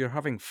that if you're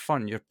having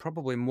fun, you're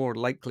probably more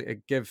likely to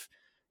give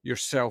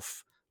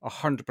yourself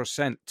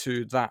 100%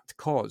 to that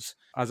cause,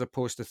 as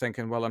opposed to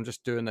thinking, well, I'm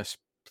just doing this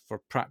for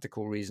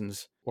practical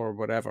reasons or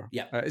whatever.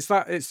 Yeah,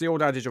 It's the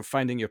old adage of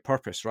finding your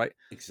purpose, right?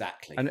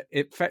 exactly. And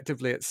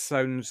effectively, it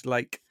sounds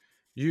like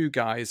you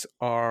guys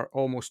are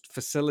almost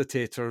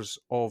facilitators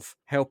of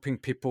helping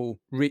people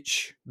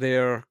reach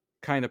their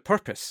kind of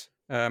purpose.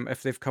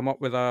 If they've come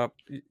up with a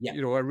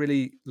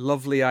really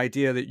lovely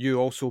idea that you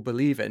also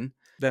believe in,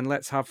 then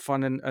let's have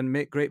fun and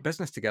make great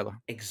business together.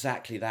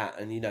 Exactly that.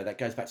 And, that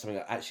goes back to something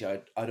that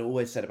actually I'd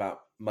always said about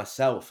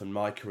myself and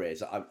my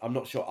careers. I'm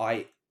not sure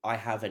I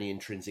have any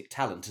intrinsic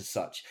talent as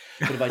such,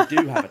 but if I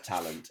do have a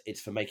talent, it's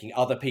for making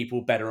other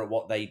people better at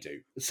what they do.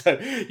 So,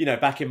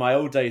 back in my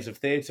old days of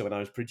theatre when I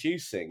was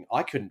producing,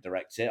 I couldn't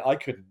direct it. I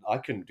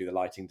couldn't do the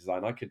lighting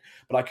design.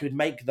 But I could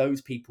make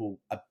those people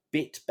a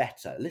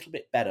little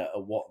bit better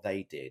at what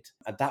they did.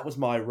 And that was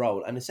my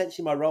role. And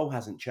essentially my role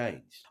hasn't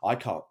changed. I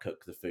can't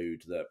cook the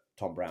food that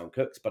Tom Brown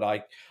cooks, but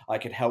I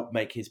could help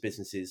make his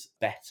businesses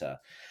better.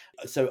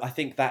 So I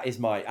think that is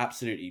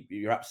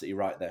you're absolutely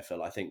right there,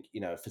 Phil. I think, a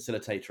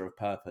facilitator of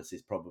purpose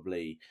is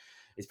probably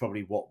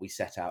what we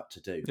set out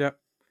to do. Yeah.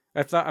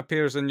 If that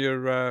appears in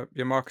your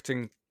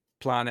marketing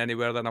plan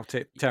anywhere, then I'll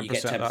take 10%. You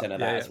get 10% of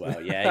that as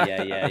well. Yeah.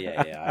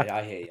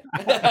 I hear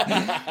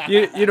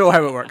you. You know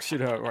how it works. I've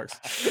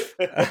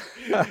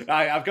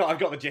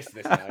got the gist of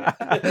this now.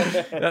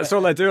 Yeah. That's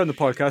all I do on the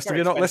podcast. If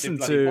you're not listening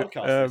to,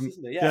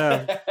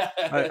 yeah.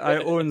 I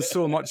own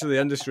so much of the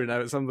industry now.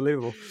 It's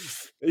unbelievable.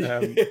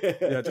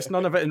 Just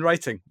none of it in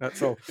writing.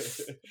 That's all.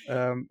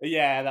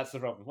 Yeah, that's the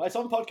problem. Well, it's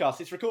on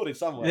podcast. It's recorded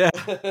somewhere. Yeah,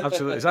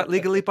 absolutely. Is that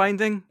legally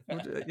binding?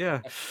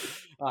 Yeah.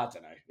 I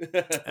don't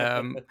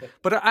know.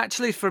 But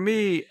actually, for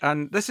me,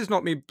 and this is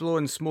not me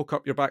blowing smoke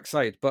up your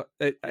backside, but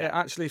it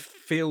actually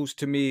feels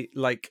to me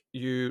like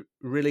you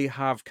really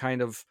have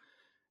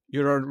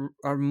you're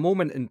a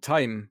moment in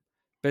time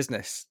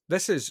business.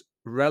 This is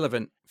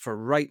relevant for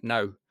right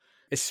now,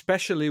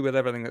 especially with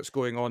everything that's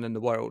going on in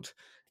the world.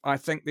 I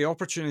think the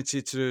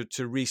opportunity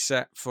to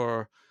reset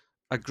for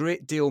a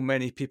great deal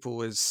many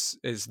people is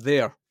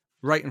there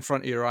right in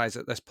front of your eyes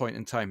at this point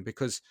in time,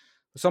 because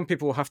some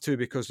people have to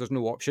because there's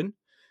no option.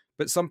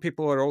 But some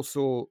people are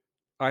also,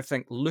 I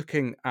think,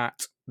 looking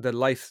at the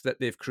life that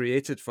they've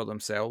created for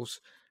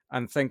themselves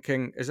and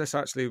thinking, is this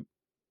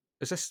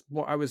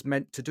what I was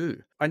meant to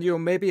do? And,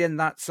 maybe in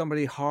that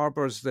somebody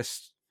harbors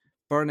this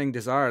burning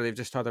desire. They've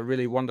just had a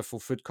really wonderful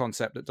food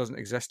concept that doesn't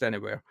exist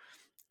anywhere.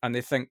 And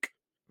they think,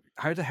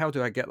 how the hell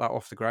do I get that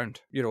off the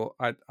ground?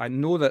 I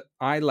know that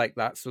I like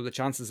that. So the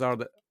chances are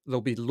that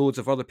there'll be loads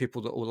of other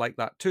people that will like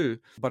that too,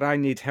 but I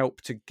need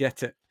help to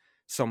get it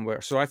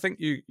somewhere. So I think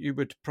you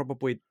would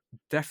probably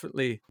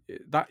definitely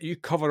that you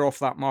cover off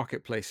that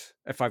marketplace,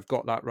 if I've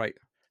got that right.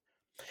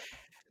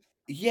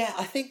 Yeah,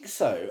 I think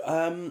so.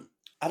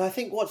 And I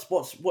think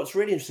what's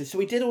really interesting. So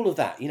we did all of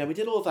that. We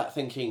did all of that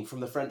thinking from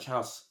the French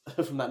House,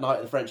 from that night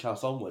at the French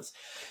House onwards.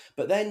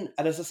 But then,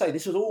 and as I say,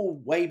 this was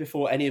all way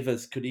before any of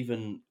us could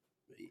even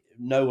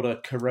know what a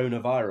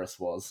coronavirus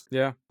was.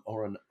 Yeah.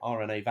 Or an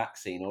RNA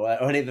vaccine, or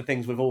any of the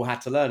things we've all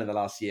had to learn in the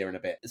last year and a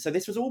bit. So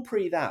this was all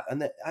pre that,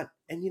 and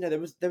there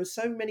was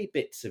so many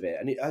bits of it,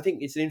 and I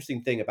think it's an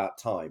interesting thing about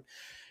time.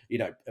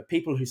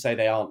 People who say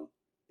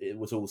it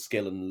was all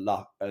skill and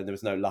luck, and there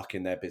was no luck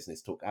in their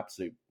business, talk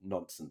absolute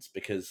nonsense,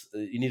 because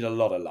you need a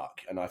lot of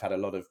luck, and I've had a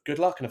lot of good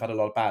luck and I've had a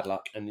lot of bad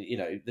luck, and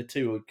the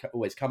two would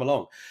always come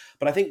along.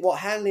 But I think what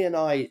Handley and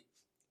I,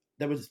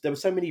 there were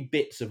so many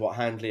bits of what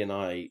Handley and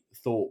I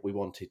thought we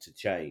wanted to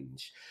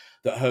change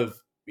that have,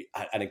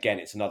 and again,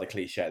 it's another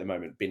cliche at the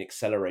moment, been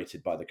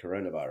accelerated by the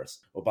coronavirus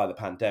or by the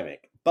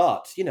pandemic.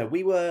 But,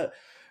 we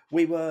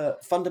were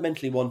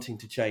fundamentally wanting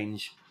to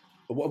change.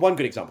 One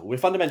good example, we're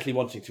fundamentally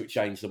wanting to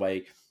change the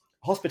way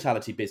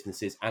hospitality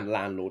businesses and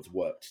landlords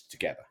worked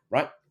together,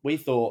 right? We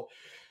thought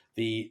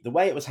the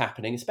way it was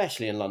happening,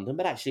 especially in London,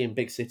 but actually in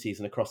big cities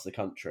and across the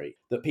country,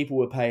 that people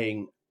were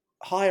paying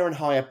higher and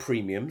higher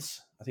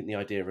premiums. I think the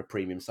idea of a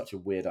premium is such a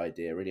weird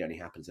idea. It really only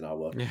happens in our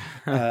world.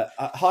 Yeah.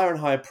 Higher and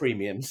higher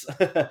premiums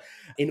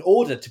in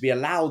order to be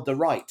allowed the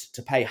right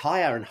to pay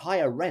higher and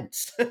higher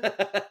rents.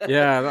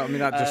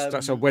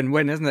 That's a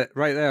win-win, isn't it?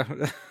 Right there.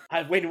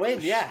 A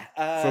win-win, yeah.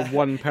 For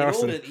one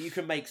person. In order that you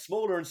can make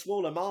smaller and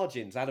smaller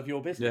margins out of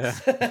your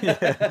business.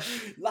 Yeah.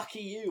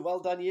 Lucky you.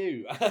 Well done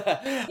you.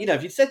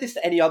 If you'd said this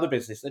to any other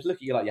business, they'd look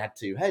at you like you had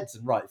two heads,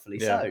 and rightfully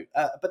so.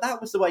 But that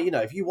was the way,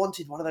 if you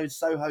wanted one of those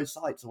Soho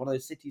sites or one of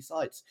those city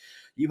sites,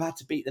 you had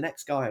to beat the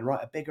next guy and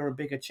write a bigger and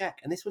bigger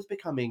check. And this was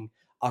becoming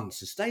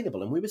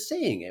unsustainable. And we were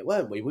seeing it,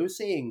 weren't we? We were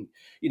seeing,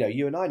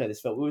 you and I know this,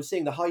 Phil, we were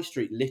seeing the high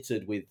street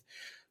littered with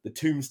the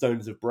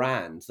tombstones of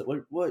brands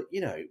that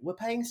were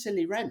paying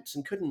silly rents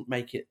and couldn't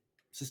make it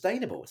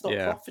sustainable. It's not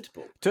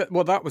profitable.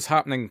 Well, that was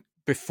happening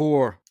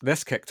before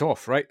this kicked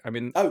off, right? I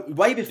mean,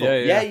 way before.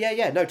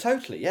 Yeah. No,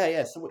 totally.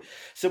 Yeah.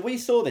 So we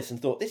saw this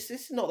and thought this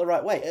is not the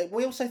right way.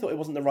 We also thought it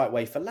wasn't the right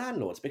way for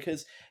landlords,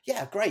 because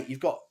great, you've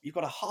got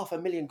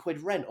 £500,000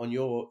 rent on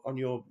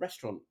your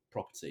restaurant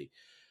property,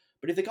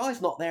 But if the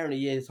guy's not there in a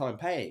year's time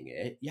paying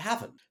it, you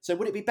haven't. So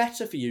would it be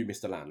better for you,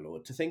 Mr.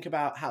 Landlord, to think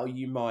about how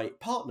you might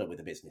partner with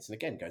a business? And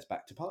again, goes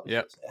back to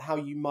partnerships. How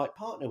you might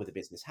partner with a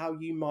business, how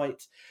you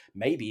might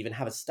maybe even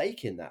have a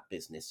stake in that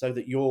business so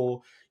that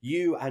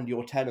you and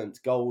your tenant's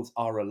goals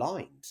are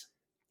aligned,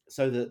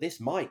 so that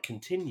this might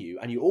continue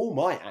and you all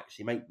might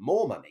actually make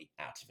more money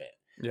out of it.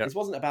 This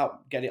wasn't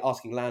about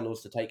asking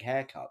landlords to take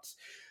haircuts.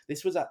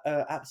 This was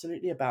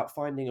absolutely about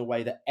finding a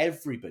way that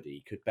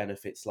everybody could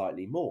benefit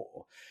slightly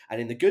more.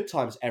 And in the good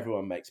times,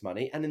 everyone makes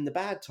money. And in the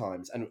bad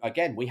times, and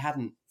again, we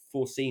hadn't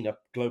foreseen a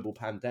global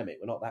pandemic.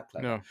 We're not that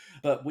clever. No.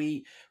 But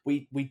we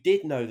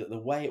did know that the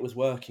way it was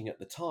working at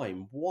the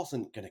time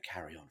wasn't going to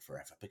carry on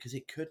forever, because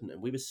it couldn't.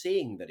 And we were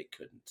seeing that it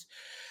couldn't.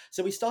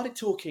 So we started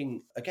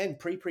talking, again,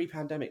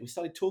 pre-pandemic, we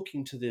started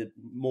talking to the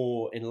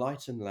more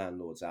enlightened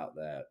landlords out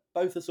there,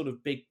 both the sort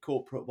of big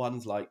corporate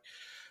ones like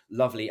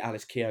lovely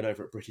Alice Keown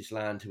over at British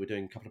Land, who we're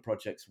doing a couple of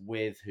projects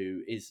with,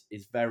 who is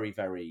very,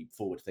 very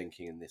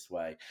forward-thinking in this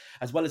way,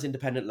 as well as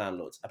independent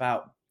landlords,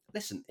 about,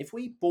 listen, if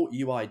we bought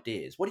you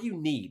ideas, what do you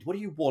need? What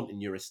do you want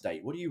in your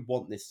estate? What do you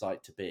want this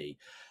site to be?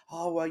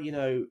 Oh, well,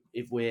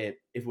 if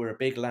we're a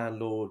big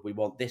landlord, we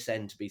want this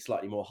end to be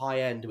slightly more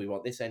high end. We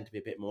want this end to be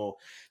a bit more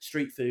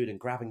street food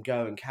and grab and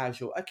go and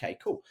casual. Okay,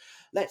 cool.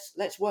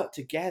 Let's work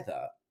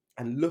together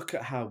and look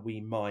at how we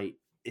might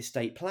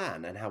estate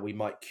plan and how we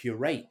might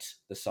curate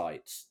the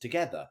sites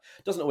together.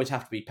 It doesn't always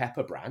have to be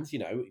Pepper brands.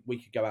 We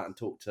could go out and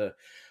talk to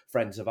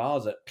friends of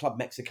ours at Club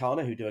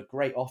Mexicana who do a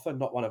great offer,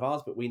 not one of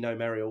ours, but we know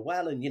Muriel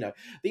well. And,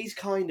 these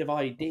kind of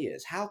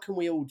ideas, how can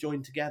we all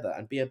join together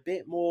and be a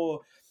bit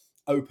more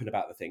open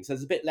about the things? So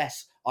there's a bit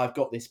less, I've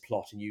got this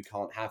plot and you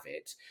can't have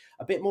it,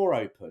 a bit more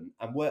open,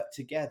 and work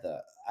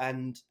together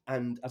and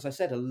as I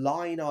said,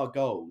 align our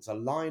goals,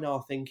 align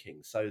our thinking,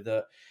 so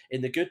that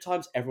in the good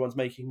times everyone's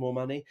making more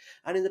money,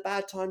 and in the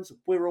bad times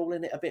we're all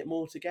in it a bit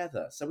more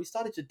together. So we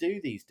started to do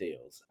these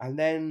deals, and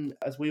then,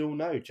 as we all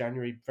know,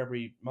 January,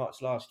 February,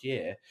 March last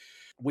year,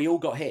 we all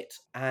got hit.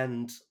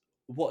 And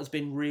what has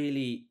been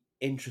really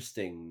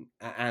interesting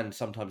and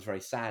sometimes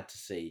very sad to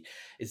see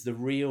is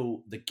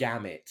the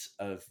gamut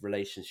of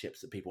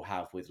relationships that people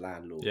have with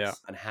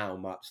landlords, and how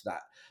much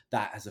that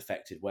has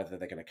affected whether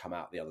they're going to come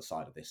out the other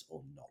side of this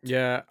or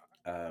not.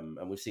 And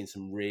we've seen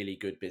some really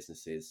good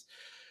businesses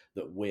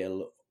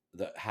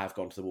that have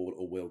gone to the wall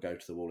or will go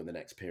to the wall in the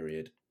next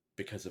period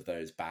because of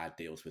those bad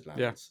deals with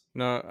landlords.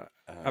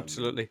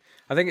 Absolutely.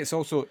 I think it's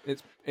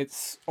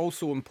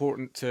also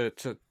important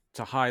to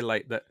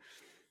highlight that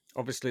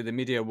obviously the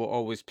media will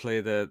always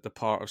play the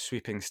part of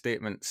sweeping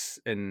statements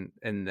in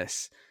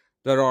this.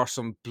 There are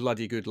some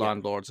bloody good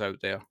landlords out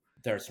there.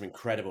 There are some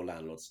incredible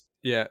landlords.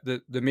 Yeah,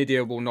 the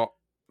media will not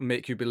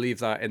make you believe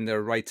that in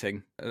their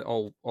writing.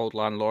 All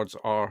landlords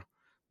are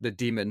the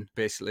demon,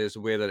 basically, is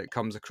the way that it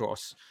comes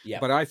across. Yeah.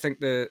 But I think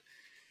the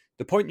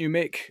point you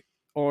make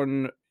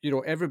on,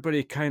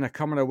 everybody kind of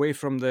coming away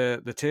from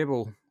the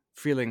table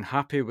feeling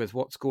happy with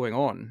what's going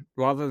on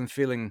rather than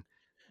feeling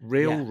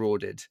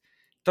railroaded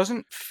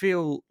doesn't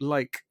feel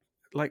like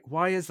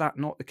why is that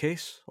not the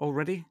case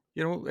already?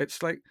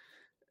 It's like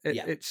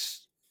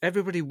it's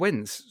everybody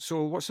wins.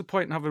 So what's the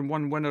point in having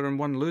one winner and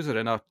one loser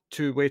in a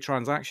two-way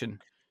transaction?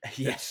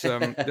 Yes.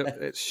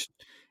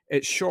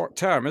 It's short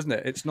term, isn't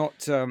it? It's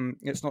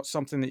not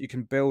something that you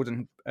can build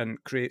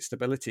and create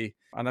stability.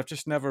 And I've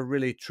just never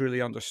really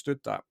truly understood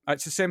that.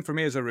 It's the same for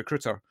me as a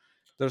recruiter.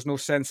 There's no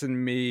sense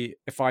in me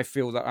if I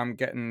feel that I'm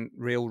getting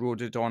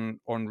railroaded on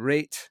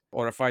rate,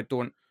 or if I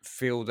don't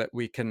feel that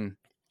we can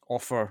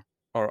offer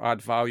or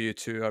add value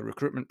to a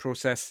recruitment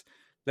process,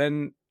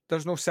 then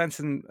there's no sense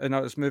in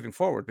us moving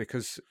forward,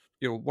 because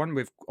one,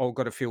 we've all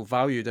got to feel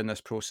valued in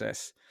this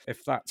process.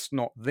 If that's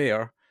not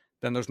there,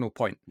 then there's no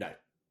point.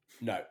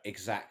 No,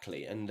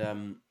 exactly. And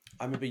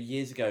I remember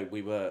years ago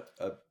we were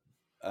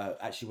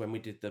actually, when we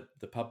did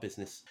the pub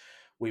business,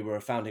 we were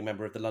a founding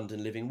member of the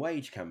London Living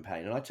Wage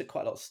campaign, and I took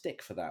quite a lot of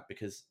stick for that,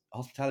 because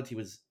hospitality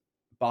was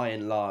by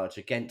and large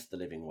against the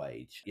living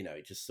wage.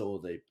 It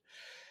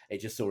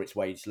just saw its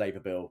wage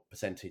labour bill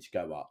percentage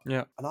go up.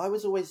 Yeah. And I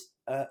was always,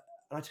 and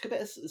I took a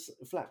bit of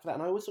flack for that.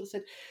 And I always sort of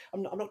said,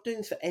 I'm not doing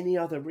this for any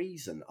other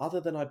reason other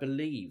than I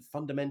believe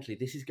fundamentally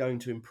this is going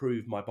to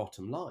improve my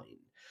bottom line.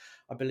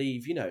 I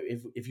believe,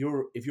 if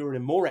you're in a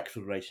more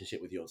equitable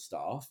relationship with your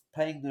staff,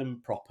 paying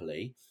them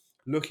properly,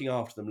 looking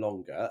after them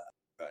longer.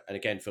 And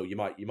again, Phil, you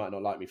might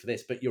not like me for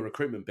this, but your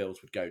recruitment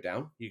bills would go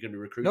down. You're going to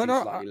be recruiting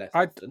slightly less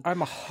often. I'm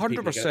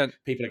 100%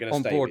 people are going to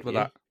on stay board with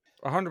that.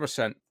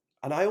 100%.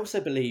 And I also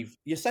believe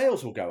your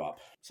sales will go up.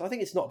 So I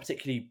think it's not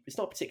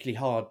particularly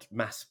hard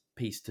mass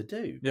piece to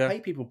do. Yeah. Pay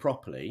people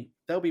properly.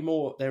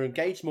 They're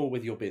engaged more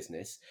with your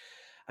business.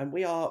 And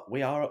we are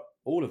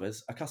all of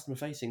us a customer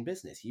facing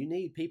business. You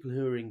need people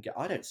who are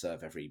I don't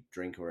serve every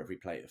drink or every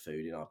plate of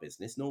food in our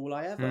business, nor will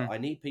I ever. I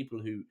need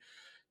people who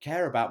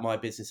care about my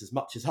business as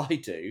much as I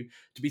do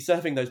to be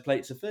serving those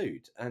plates of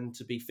food and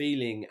to be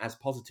feeling as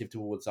positive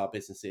towards our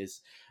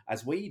businesses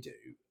as we do.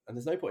 And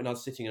there's no point in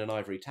us sitting in an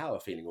ivory tower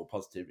feeling all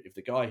positive if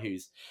the guy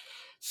who's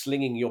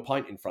slinging your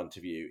pint in front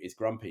of you is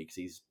grumpy because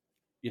he's,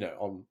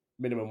 on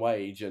minimum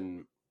wage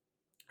and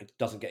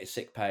doesn't get his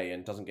sick pay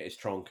and doesn't get his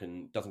tronc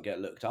and doesn't get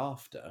looked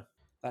after,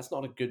 that's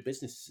not a good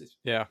business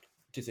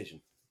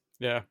decision.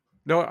 Yeah.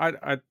 No,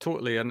 I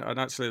totally, and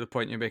actually the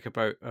point you make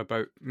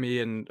about me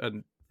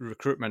and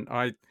recruitment,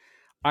 I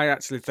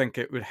actually think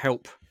it would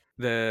help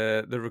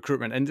the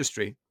recruitment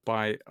industry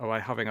by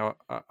having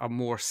a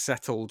more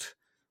settled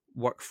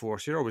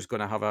workforce. You're always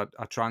going to have a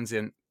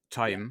transient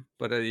time,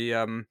 but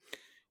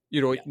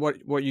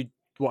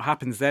what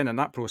happens then in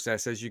that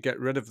process is you get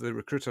rid of the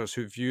recruiters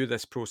who view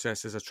this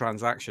process as a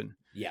transaction.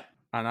 Yeah.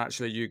 And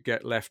actually you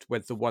get left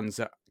with the ones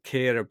that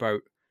care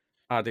about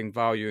adding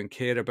value and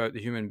care about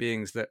the human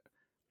beings that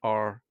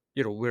are,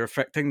 we're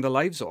affecting the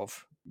lives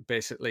of,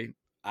 basically.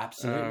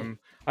 Absolutely.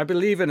 I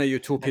believe in a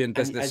utopian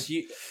business.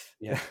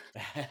 Yeah.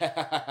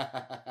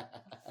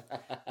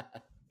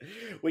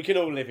 We can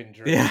all live in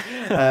dreams.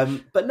 Yeah.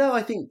 But no,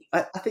 I think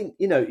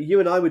you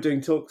and I were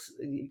doing talks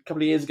a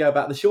couple of years ago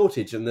about the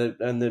shortage and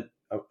the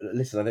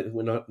listen, I think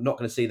we're not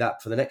going to see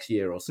that for the next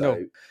year or so.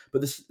 No.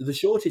 But the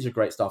shortage of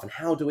great staff, and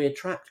how do we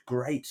attract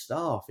great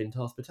staff into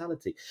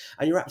hospitality?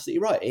 And you're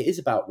absolutely right. It is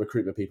about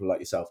recruitment people like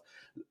yourself,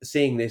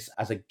 seeing this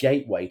as a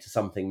gateway to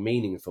something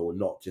meaningful,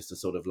 not just a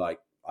sort of like,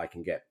 I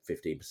can get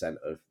 15%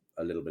 of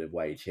a little bit of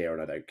wage here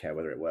and I don't care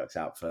whether it works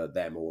out for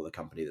them or the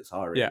company that's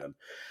hiring them.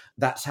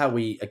 That's how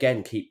we,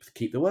 again, keep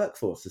the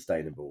workforce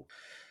sustainable.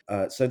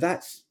 So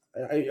that's,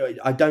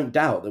 I don't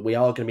doubt that we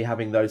are going to be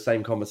having those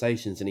same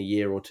conversations in a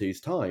year or two's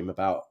time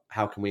about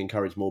how can we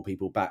encourage more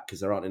people back because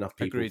there aren't enough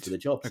people for the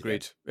jobs.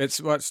 Agreed. It's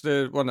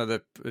one of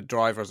the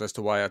drivers as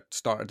to why I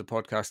started the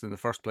podcast in the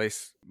first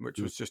place, which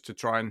was just to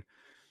try and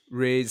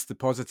raise the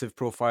positive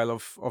profile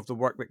of the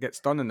work that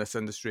gets done in this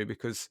industry,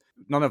 because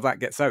none of that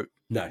gets out.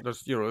 No.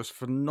 There's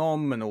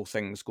phenomenal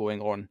things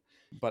going on,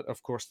 but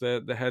of course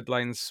the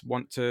headlines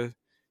want to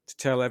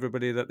tell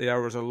everybody that the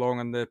hours are long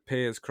and the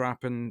pay is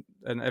crap, and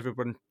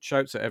everyone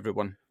shouts at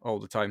everyone all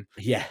the time.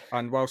 Yeah.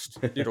 And whilst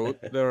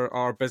there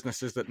are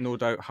businesses that no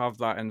doubt have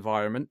that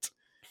environment,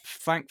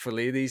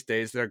 thankfully these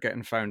days they're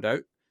getting found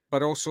out.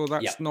 But also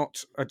that's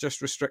not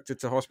just restricted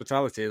to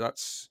hospitality.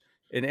 That's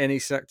in any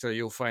sector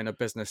you'll find a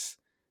business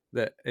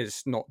that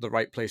is not the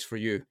right place for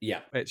you. Yeah.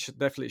 It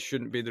definitely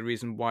shouldn't be the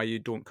reason why you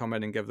don't come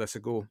in and give this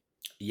a go.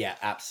 Yeah,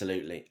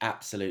 absolutely.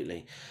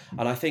 Absolutely.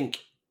 And I think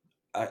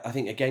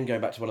again, going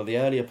back to one of the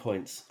earlier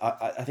points,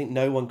 I think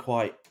no one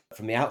quite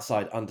from the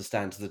outside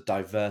understands the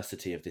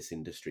diversity of this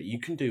industry. You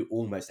can do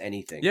almost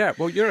anything. Yeah,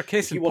 well, you're a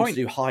case in point. If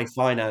you want to do high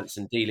finance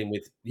and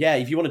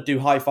if you want to do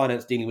high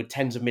finance dealing with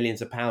tens of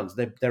millions of pounds,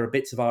 there are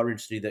bits of our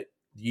industry that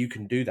you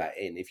can do that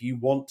in. If you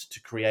want to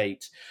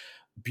create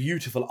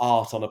beautiful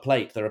art on a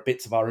plate, there are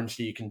bits of our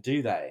industry you can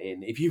do that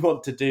in. If you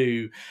want to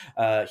do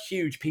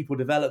huge people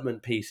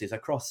development pieces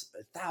across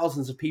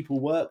thousands of people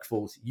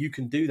workforce, you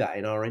can do that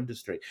in our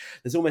industry.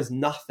 There's almost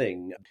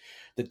nothing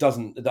that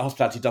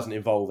hospitality doesn't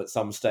involve at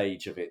some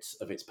stage of its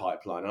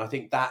pipeline, and I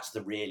think that's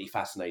the really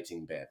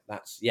fascinating bit.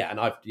 And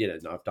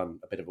I've done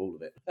a bit of all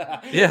of it.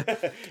 Yeah.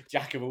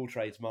 Jack of all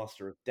trades,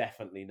 master of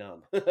definitely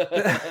none.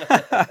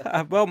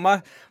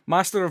 Well,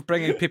 master of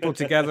bringing people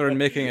together and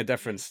making a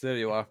difference. There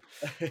you are.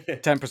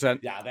 10%.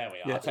 Yeah, there we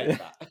are. Yeah. I'll take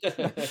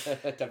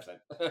that.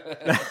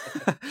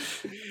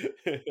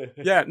 10%.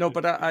 Yeah, no,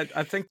 but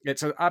I think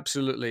it's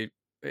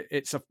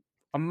it's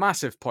a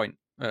massive point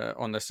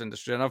on this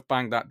industry, and I've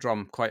banged that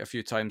drum quite a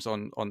few times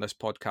on this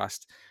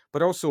podcast.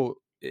 But also,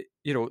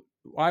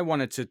 I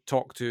wanted to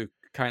talk to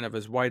kind of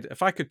as wide.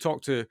 If I could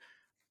talk to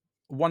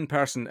one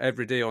person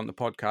every day on the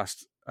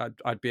podcast,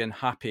 I'd be in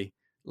happy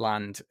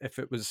land if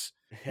it was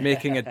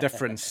making a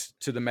difference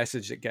to the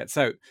message that gets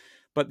out.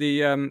 But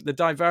the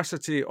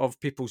diversity of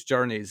people's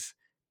journeys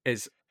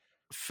is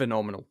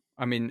phenomenal.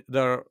 I mean,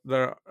 there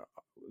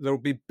will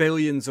be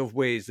billions of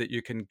ways that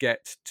you can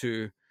get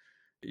to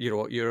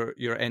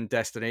your end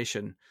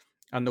destination,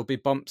 and there'll be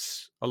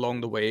bumps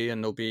along the way,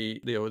 and there'll be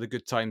the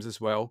good times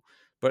as well.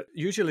 But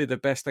usually the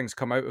best things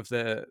come out of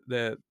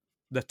the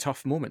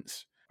tough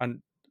moments.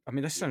 And I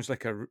mean, this sounds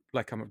like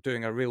I'm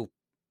doing a real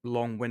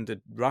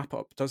long-winded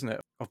wrap-up, doesn't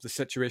it, of the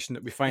situation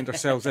that we find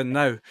ourselves in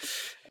now.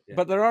 Yeah.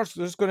 But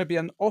there's going to be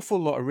an awful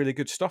lot of really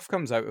good stuff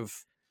comes out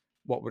of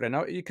what we're in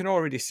now. You can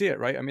already see it,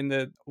 right? I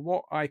mean,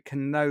 what I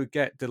can now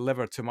get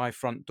delivered to my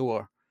front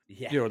door,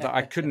 that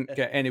I couldn't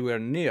get anywhere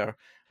near.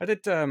 I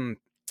did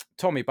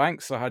Tommy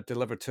Banks. I had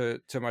delivered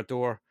to my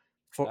door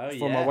for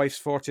my wife's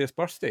 40th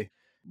birthday.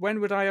 When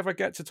would I ever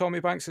get to Tommy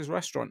Banks's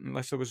restaurant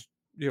unless I was,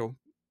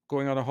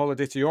 going on a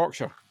holiday to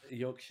Yorkshire?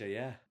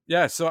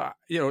 Yeah. So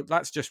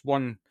that's just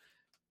one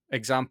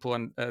example,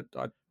 and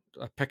I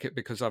pick it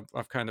because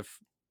I've kind of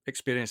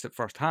experienced it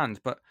firsthand.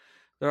 But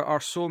there are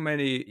so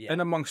many, in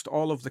amongst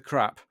all of the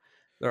crap,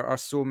 there are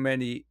so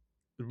many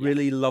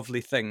really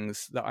lovely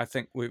things that I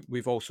think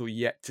we've also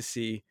yet to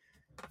see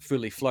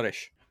fully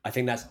flourish. I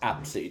think that's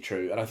absolutely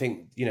true. And I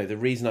think, the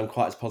reason I'm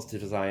quite as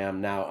positive as I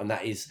am now, and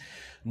that is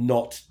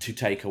not to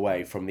take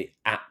away from the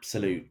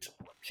absolute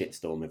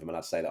shitstorm, if I'm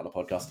allowed to say that on a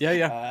podcast.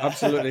 Yeah,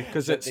 absolutely.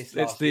 Because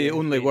it's the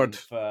only word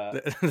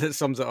that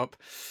sums it up.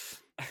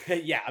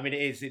 Yeah, I mean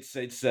it is.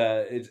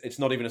 It's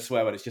not even a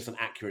swear word. It's just an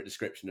accurate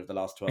description of the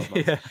last 12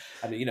 months. Yeah,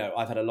 And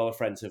I've had a lot of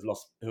friends who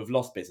have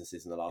lost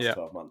businesses in the last yeah,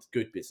 12 months.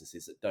 Good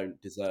businesses that don't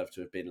deserve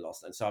to have been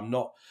lost. And so I'm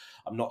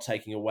not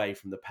taking away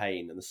from the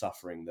pain and the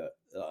suffering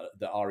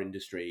that our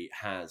industry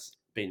has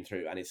been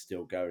through and is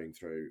still going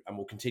through and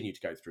will continue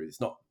to go through.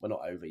 We're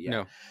not over yet.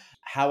 no,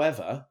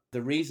 However,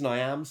 the reason I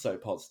am so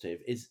positive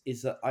is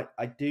that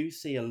I do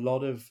see a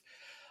lot of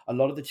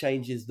the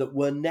changes that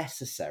were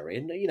necessary.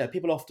 And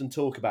people often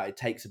talk about it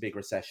takes a big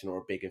recession or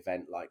a big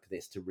event like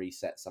this to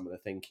reset some of the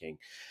thinking,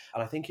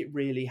 and I think it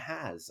really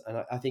has.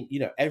 And I think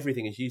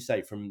everything, as you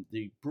say, from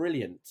the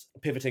brilliant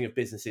pivoting of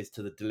businesses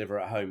to the deliver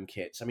at home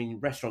kits. I mean,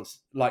 restaurants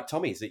like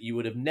Tommy's that you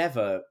would have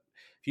never.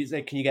 If you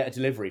say, "Can you get a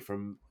delivery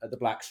from the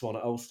Black Swan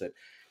at Ulstead?"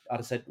 I'd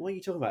have said, "What are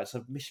you talking about? It's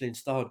a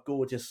Michelin-starred,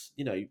 gorgeous.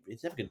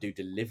 He's never going to do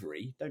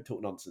delivery. Don't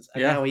talk nonsense."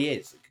 And yeah. now he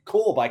is.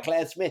 Core by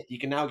Claire Smith. You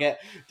can now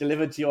get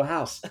delivered to your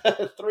house.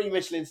 3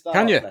 Michelin stars.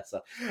 Can you? Bless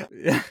her.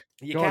 Yeah,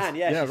 You God. can,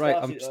 yeah. Yeah, She right.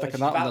 started, I'm sticking she's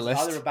that on the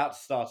list. either about to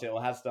start it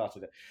or has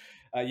started it.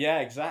 Yeah,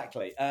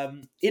 exactly. I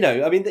mean,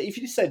 if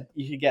you said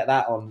you could get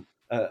that on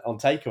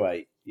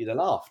takeaway, you'd have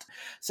laughed.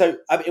 So,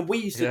 I mean,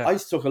 I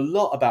used to talk a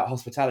lot about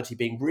hospitality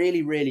being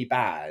really, really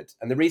bad,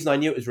 and the reason I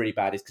knew it was really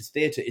bad is because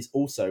theatre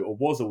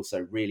was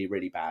also really,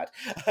 really bad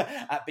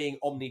at being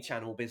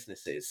omni-channel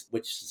businesses,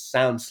 which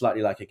sounds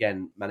slightly like,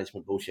 again,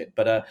 management bullshit.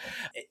 But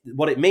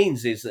what it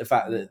means is the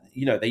fact that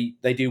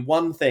they do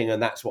one thing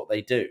and that's what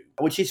they do,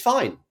 which is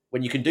fine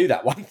when you can do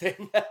that one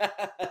thing.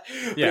 But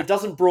it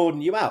doesn't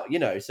broaden you out,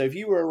 So if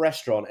you were a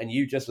restaurant and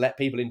you just let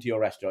people into your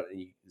restaurant and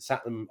you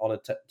sat them on a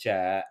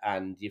chair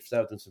and you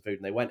served them some food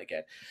and they went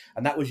again,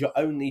 and that was your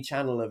only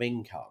channel of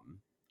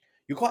income,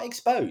 you're quite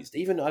exposed.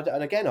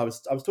 And again, I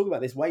was talking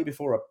about this way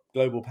before a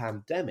global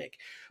pandemic,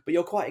 but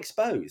you're quite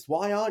exposed.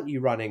 Why aren't you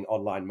running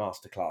online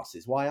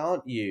masterclasses? Why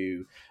aren't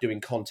you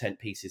doing content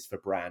pieces for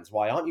brands?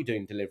 Why aren't you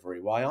doing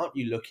delivery? Why aren't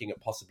you looking at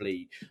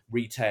possibly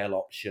retail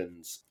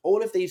options?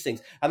 All of these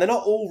things, and they're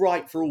not all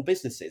right for all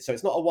businesses. So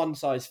it's not a one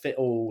size fit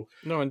all.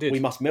 No, indeed. We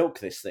must milk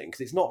this thing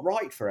because it's not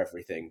right for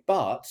everything.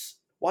 But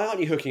why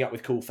aren't you hooking up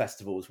with cool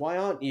festivals? Why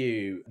aren't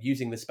you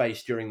using the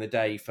space during the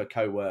day for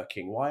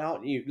co-working? Why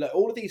aren't you...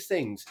 all of these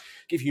things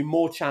give you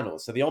more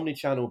channels. So the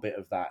omni-channel bit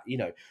of that, you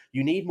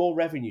need more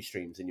revenue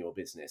streams in your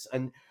business.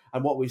 And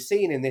what we've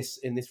seen in this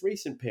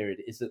recent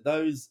period is that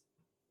those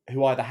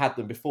who either had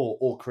them before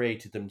or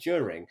created them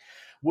during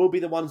will be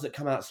the ones that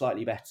come out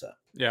slightly better.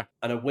 Yeah.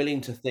 And are willing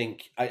to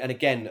think... And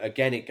again,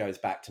 it goes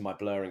back to my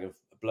blurring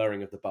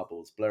of the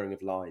bubbles, blurring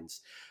of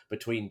lines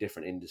between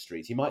different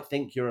industries. You might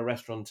think you're a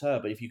restaurateur,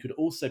 but if you could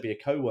also be a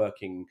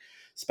co-working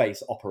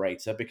space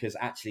operator, because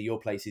actually your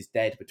place is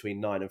dead between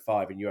 9 and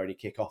 5 and you only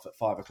kick off at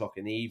 5 o'clock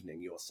in the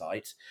evening, your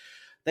site,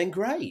 then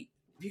great.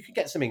 If you could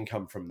get some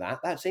income from that,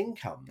 that's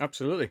income.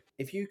 Absolutely.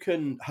 If you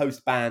can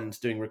host bands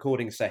doing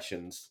recording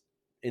sessions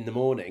in the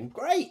morning,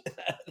 great.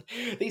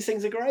 These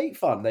things are great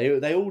fun.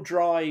 They all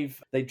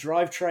drive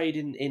trade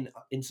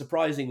in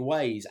surprising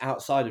ways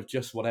outside of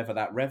just whatever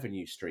that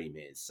revenue stream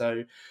is.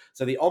 So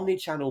the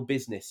omni-channel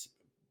business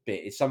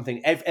bit is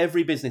something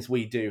every business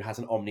we do has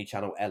an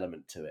omni-channel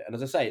element to it. And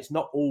as I say, it's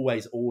not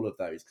always all of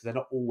those because they're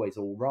not always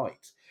all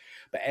right.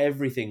 But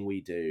everything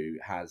we do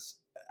has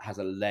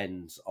a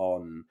lens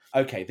on,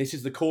 okay, this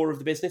is the core of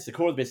the business. The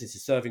core of the business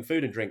is serving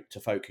food and drink to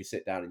folk who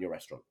sit down in your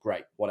restaurant.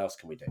 Great. What else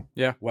can we do?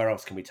 Yeah. Where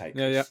else can we take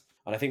this? Yeah.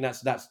 And I think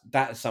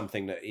that is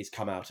something that is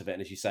come out of it.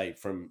 And as you say,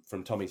 from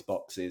Tommy's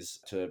boxes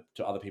to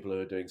other people who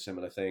are doing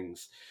similar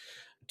things,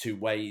 to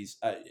ways.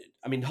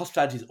 I mean,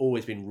 hospitality has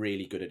always been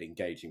really good at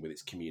engaging with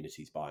its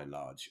communities by and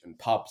large. And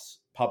pubs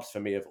for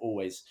me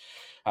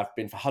have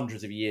been for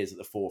hundreds of years at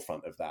the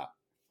forefront of that.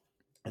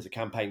 There's a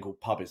campaign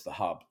called Pub is the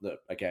Hub that,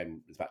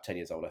 again, is about 10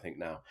 years old, I think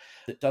now,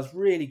 that does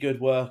really good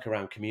work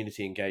around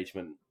community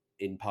engagement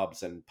in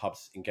pubs and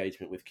pubs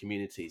engagement with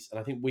communities. And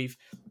I think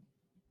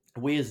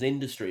we as an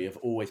industry have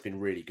always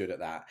been really good at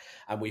that.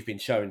 And we've been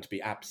shown to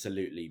be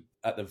absolutely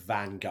at the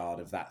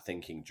vanguard of that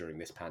thinking during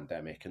this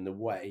pandemic. And the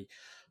way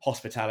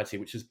hospitality,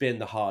 which has been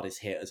the hardest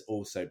hit, has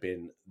also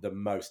been the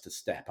most to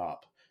step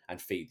up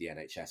and feed the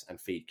NHS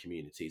and feed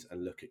communities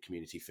and look at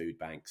community food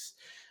banks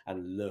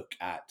and look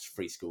at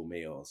free school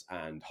meals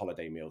and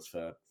holiday meals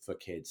for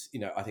kids.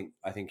 I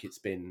think it's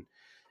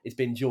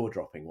been jaw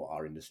dropping what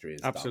our industry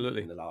has done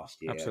in the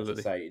last year. Absolutely. As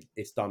I say,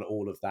 it's done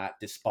all of that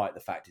despite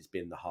the fact it's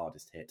been the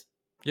hardest hit.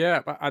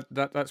 Yeah, but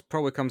that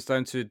probably comes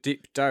down to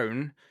deep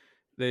down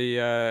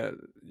the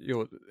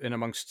in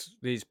amongst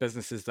these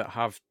businesses that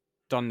have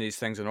done these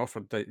things and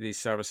offered these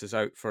services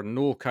out for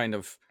no kind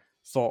of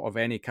thought of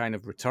any kind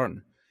of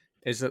return.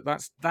 Is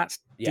that's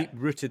deep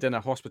rooted in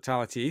a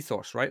hospitality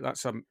ethos, right?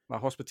 That's a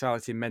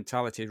hospitality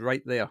mentality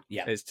right there.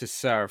 Yeah. Is to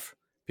serve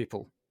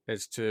people.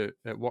 Is to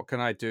what can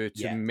I do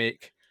to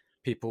make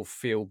people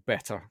feel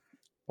better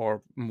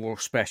or more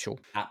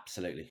special?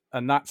 Absolutely.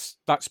 And that's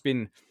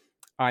been,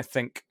 I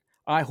think.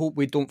 I hope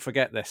we don't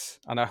forget this,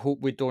 and I hope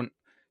we don't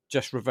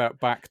just revert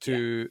back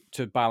to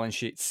balance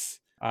sheets.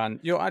 And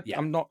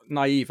I'm not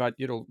naive.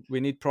 We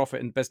need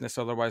profit in business,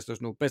 otherwise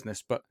there's no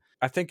business. But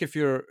I think if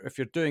you're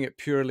doing it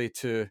purely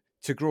to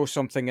grow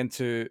something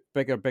into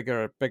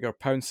bigger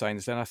pound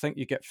signs, then I think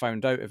you get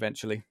found out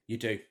eventually. You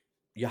do.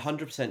 You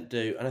 100%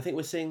 do. And I think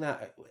we're seeing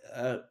that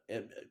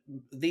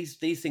these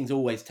things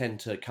always tend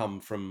to come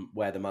from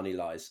where the money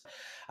lies.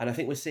 And I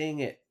think we're seeing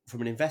it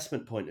from an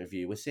investment point of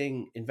view. We're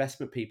seeing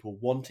investment people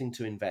wanting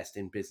to invest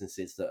in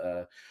businesses that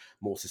are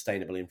more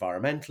sustainable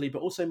environmentally,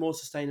 but also more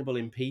sustainable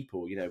in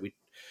people. You know,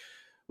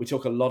 we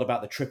talk a lot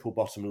about the triple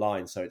bottom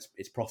line, so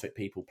it's profit,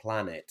 people,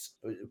 planet.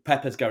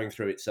 Pepper's going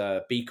through its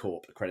B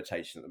Corp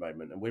accreditation at the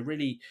moment, and we're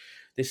really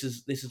this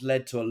has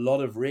led to a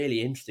lot of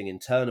really interesting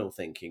internal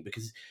thinking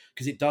because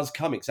it does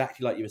come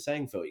exactly like you were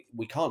saying, Phil.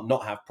 We can't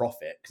not have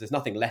profit because there's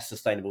nothing less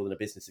sustainable than a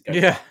business that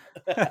goes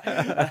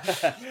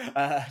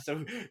up.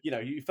 So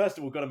you first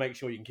of all got to make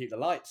sure you can keep the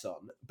lights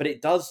on, but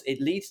it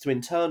leads to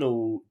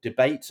internal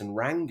debates and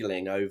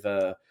wrangling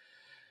over,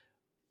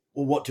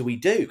 well, what do we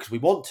do? Because we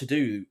want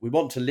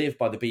to live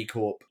by the B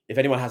Corp. If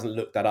anyone hasn't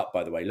looked that up,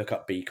 by the way, look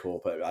up B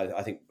Corp.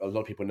 I think a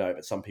lot of people know it,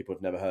 but some people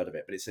have never heard of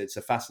it. But it's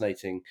a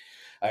fascinating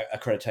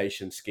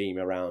accreditation scheme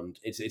around.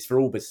 It's for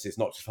all businesses,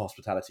 not just for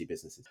hospitality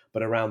businesses,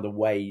 but around the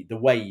way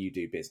you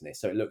do business.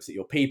 So it looks at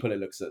your people, it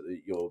looks at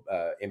your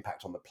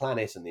impact on the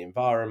planet and the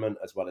environment,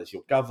 as well as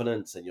your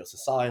governance and your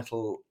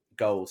societal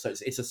goals. So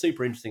it's a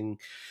super interesting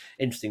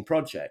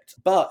project.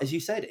 But as you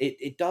said,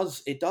 it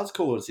does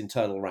cause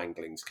internal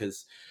wranglings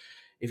because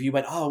if you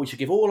went, we should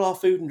give all our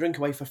food and drink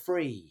away for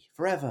free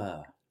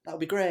forever, that would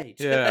be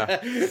great.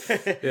 Yeah. You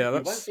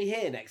won't be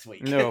here next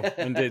week. No,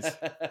 indeed.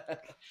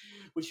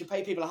 We should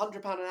pay people £100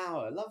 an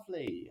hour.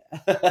 Lovely.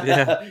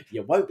 Yeah.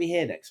 You won't be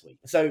here next week.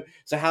 So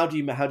how do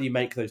you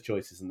make those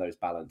choices and those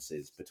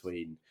balances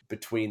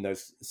between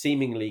those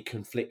seemingly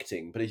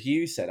conflicting? But as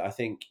you said, I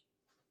think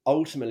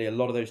ultimately a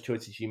lot of those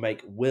choices you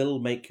make will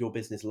make your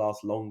business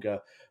last longer,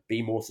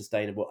 be more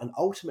sustainable, and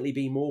ultimately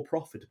be more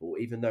profitable,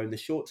 even though in the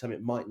short term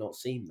it might not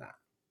seem that.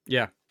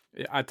 Yeah,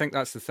 I think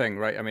that's the thing,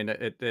 right? I mean,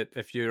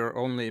 if you're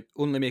only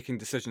making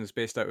decisions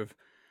based out of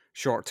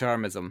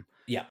short-termism,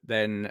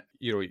 then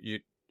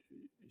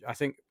I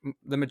think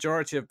the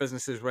majority of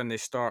businesses when they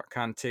start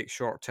can take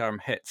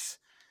short-term hits.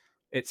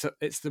 It's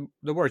the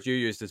word you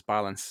used is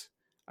balance.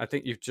 I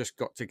think you've just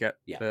got to get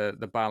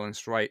the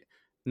balance right,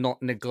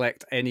 not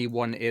neglect any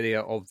one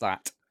area of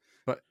that,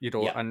 but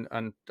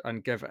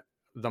and give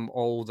them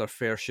all their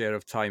fair share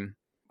of time.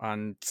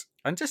 And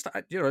just,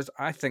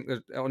 I think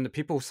that on the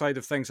people side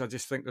of things, I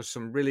just think there's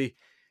some really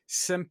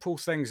simple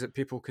things that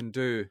people can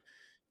do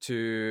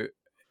to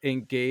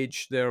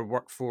engage their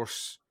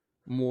workforce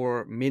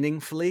more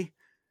meaningfully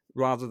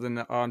rather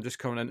than, I'm just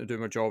coming in to do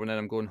my job and then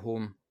I'm going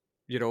home,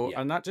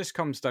 and that just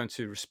comes down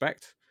to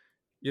respect,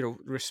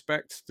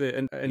 respect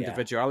the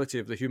individuality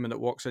of the human that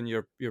walks in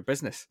your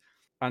business.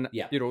 And,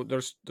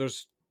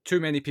 there's too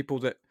many people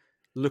that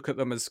look at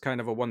them as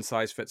kind of a one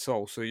size fits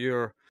all. So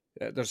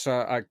there's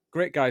a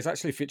great guy. He's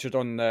actually featured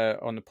on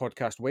the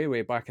podcast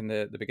way back in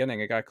the beginning.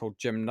 A guy called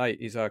Jim Knight.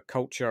 He's a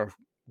culture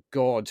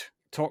god.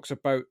 Talks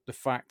about the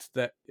fact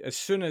that as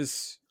soon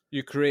as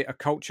you create a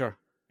culture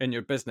in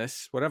your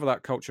business, whatever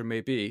that culture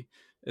may be,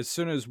 as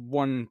soon as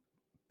one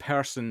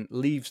person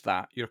leaves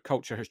that, your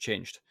culture has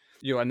changed.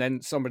 And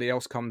then somebody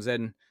else comes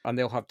in and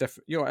they'll have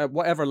different, at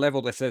whatever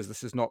level this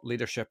is not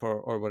leadership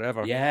or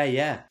whatever.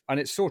 Yeah.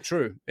 And it's so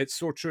true. It's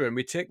so true. And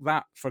we take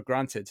that for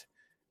granted.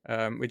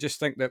 We just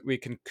think that we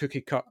can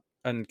cookie cut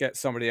and get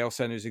somebody else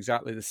in who's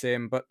exactly the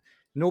same, but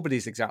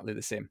nobody's exactly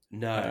the same.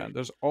 No.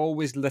 There's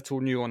always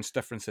little nuanced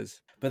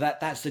differences. But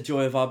that's the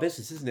joy of our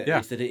business, isn't it? Yeah.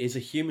 Is that it is a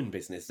human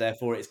business.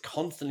 Therefore, it's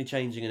constantly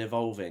changing and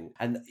evolving.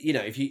 And,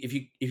 if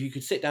you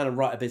could sit down and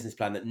write a business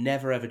plan that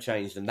never ever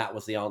changed and that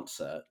was the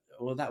answer,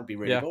 well, that would be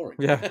really boring.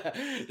 Yeah.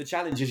 The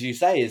challenge, as you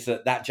say, is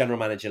that general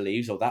manager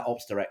leaves, or that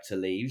ops director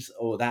leaves,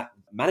 or that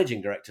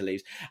managing director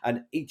leaves,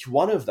 and each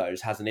one of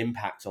those has an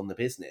impact on the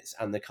business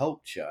and the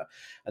culture,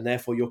 and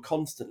therefore you're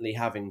constantly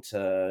having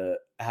to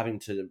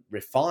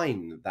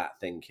refine that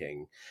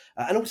thinking,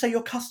 and also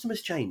your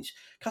customers change.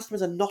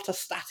 Customers are not a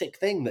static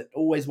thing that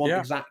always want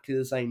exactly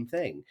the same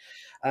thing,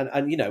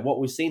 and what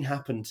we've seen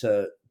happen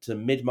to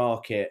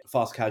mid-market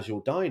fast casual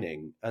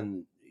dining,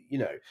 and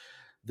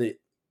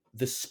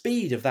the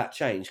speed of that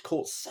change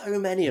caught so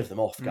many of them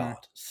off guard.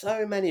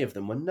 So many of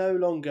them were no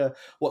longer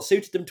what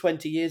suited them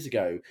 20 years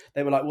ago.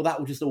 They were like, well, that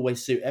will just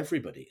always suit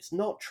everybody. It's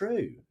not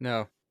true.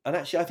 No. And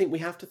actually, I think we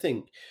have to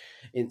think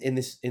in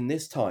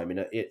this time,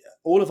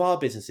 all of our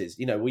businesses,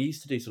 we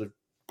used to do sort of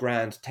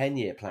grand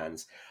 10-year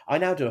plans. I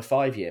now do a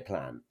 5-year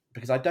plan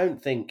because I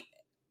think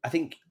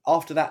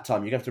after that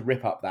time, you're going to have to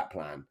rip up that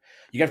plan.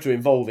 You have to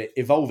evolve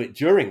it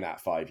during that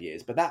 5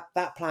 years. But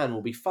that plan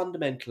will be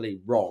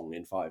fundamentally wrong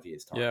in 5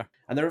 years' time. Yeah.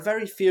 And there are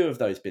very few of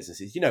those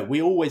businesses.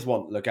 We always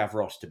want Le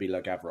Gavroche to be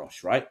Le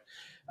Gavroche, right?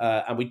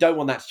 And we don't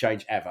want that to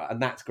change ever.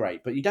 And that's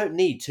great. But you don't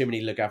need too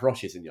many Le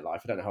Gavroches in your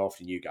life. I don't know how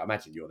often you go. I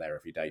imagine you're there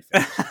every day,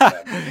 Phil.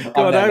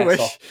 God, I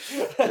wish.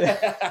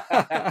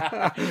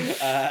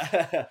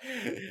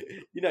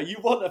 You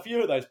want a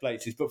few of those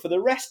places. But for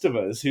the rest of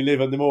us who live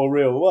in the more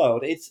real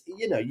world, it's,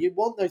 you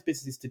want those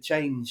businesses to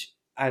change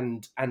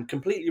and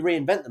completely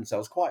reinvent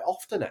themselves quite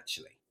often,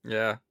 actually.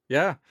 Yeah.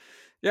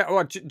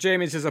 Well,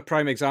 Jamie's is a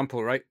prime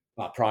example, right?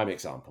 A prime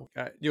example.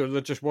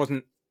 There just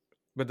wasn't,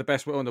 with the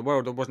best will in the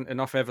world, there wasn't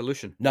enough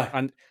evolution. No.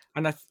 And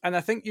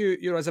I think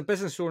you as a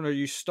business owner,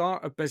 you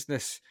start a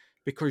business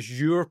because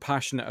you're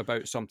passionate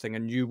about something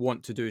and you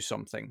want to do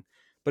something.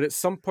 But at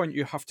some point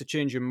you have to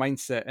change your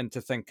mindset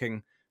into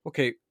thinking,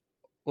 okay,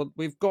 well,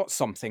 we've got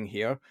something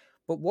here,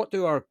 but what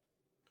do our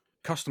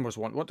customers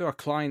want? What do our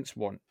clients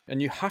want?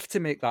 And you have to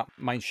make that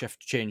mind shift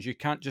change. You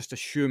can't just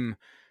assume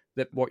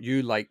that what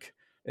you like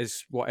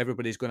is what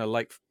everybody's going to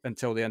like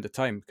until the end of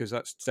time, because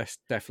that's just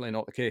definitely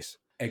not the case.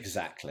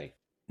 Exactly.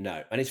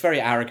 No, and it's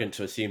very arrogant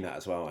to assume that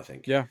as well, I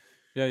think. Yeah.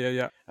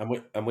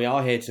 And we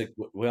are here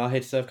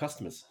to serve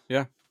customers.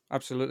 Yeah,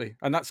 absolutely.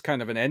 And that's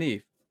kind of in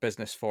any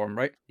business form,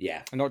 right?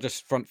 Yeah. And not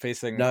just front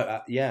facing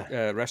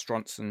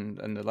restaurants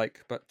and the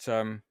like. But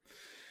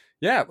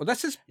yeah, well,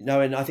 this is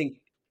and I think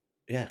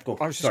go on.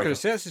 I was just going to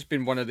say, this has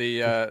been one of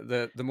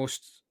the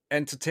most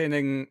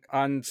entertaining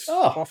and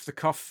off the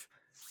cuff.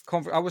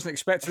 I wasn't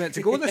expecting it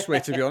to go this way,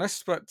 to be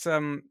honest, but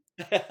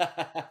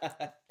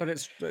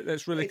it's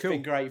really cool. It's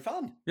been great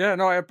fun. Yeah,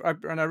 no, I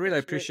really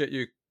appreciate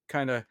you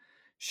kind of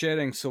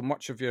sharing so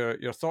much of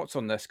your thoughts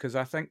on this, because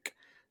I think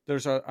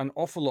there's an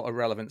awful lot of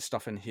relevant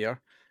stuff in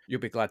here.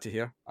 You'll be glad to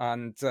hear,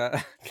 and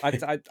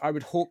I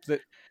would hope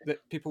that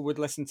people would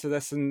listen to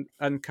this and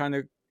kind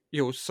of,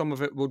 some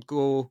of it would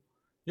go,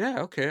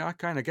 yeah, okay, I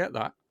kind of get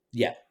that.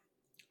 Yeah,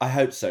 I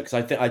hope so,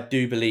 because I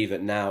do believe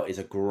that now is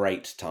a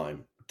great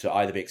time to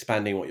either be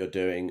expanding what you're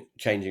doing,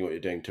 changing what you're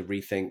doing, to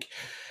rethink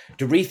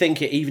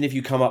it. Even if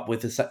you come up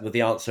with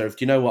the answer of,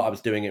 do you know what, I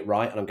was doing it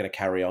right and I'm going to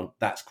carry on.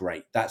 That's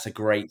great. That's a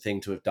great thing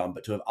to have done.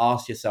 But to have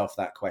asked yourself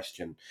that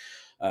question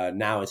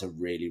now is a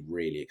really,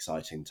 really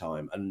exciting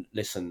time. And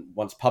listen,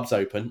 once pubs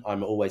open,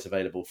 I'm always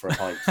available for a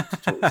pint to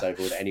talk this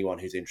over with anyone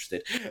who's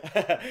interested.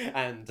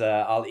 And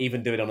I'll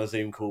even do it on a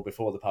Zoom call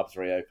before the pubs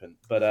reopen.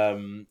 But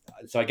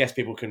so I guess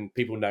people can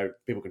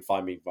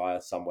find me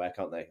via somewhere,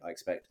 can't they? I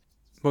expect.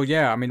 Well,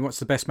 yeah. I mean, what's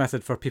the best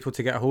method for people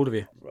to get a hold of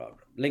you?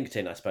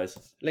 LinkedIn, I suppose.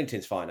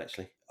 LinkedIn's fine,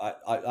 actually.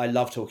 I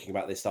love talking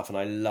about this stuff, and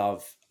I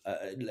love,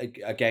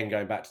 again,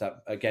 going back to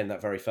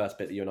that very first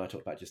bit that you and I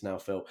talked about just now,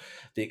 Phil,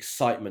 the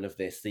excitement of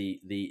this,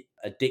 the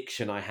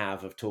addiction I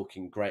have of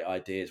talking great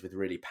ideas with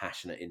really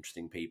passionate,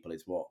 interesting people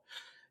is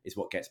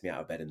what gets me out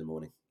of bed in the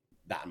morning.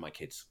 That and my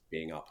kids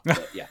being up.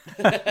 But yeah.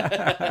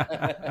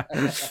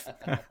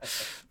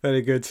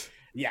 Very good.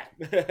 Yeah.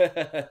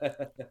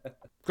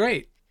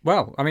 Great.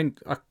 Well, I mean,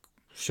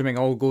 assuming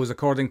all goes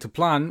according to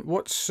plan,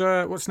 what's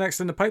next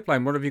in the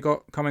pipeline? What have you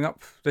got coming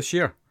up this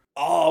year?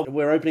 Oh,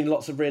 we're opening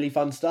lots of really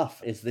fun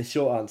stuff, is the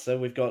short answer.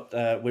 We've got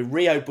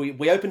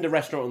we opened a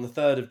restaurant on the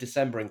 3rd of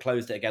December and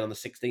closed it again on the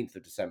 16th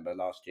of December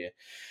last year.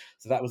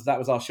 So that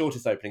was our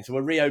shortest opening. So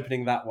we're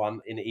reopening that one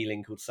in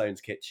Ealing called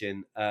Soane's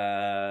Kitchen.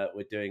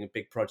 We're doing a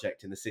big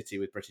project in the city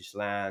with British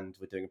Land.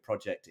 We're doing a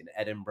project in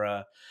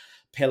Edinburgh.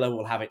 Pillar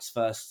will have its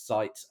first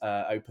site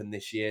open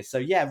this year. So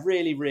yeah,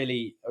 really,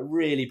 really,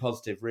 really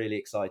positive, really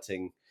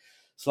exciting,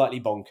 slightly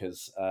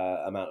bonkers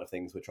amount of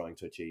things we're trying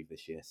to achieve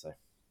this year. So,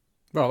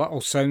 well, that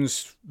all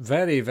sounds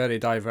very, very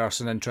diverse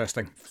and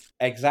interesting.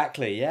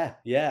 Exactly. Yeah.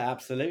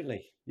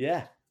 Absolutely.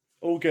 Yeah.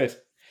 All good.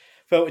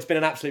 Phil, it's been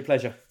an absolute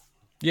pleasure.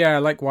 Yeah,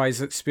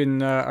 likewise. It's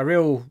been a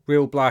real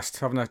blast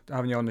having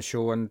you on the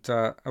show, and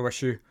I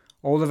wish you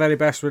all the very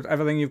best with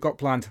everything you've got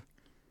planned.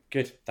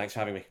 Good. Thanks for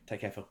having me.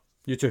 Take care, Phil.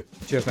 You too.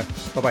 Cheers now.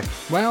 Bye-bye.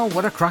 Well,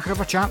 what a cracker of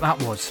a chat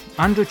that was.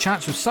 Andrew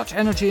chats with such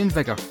energy and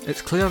vigour.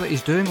 It's clear that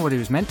he's doing what he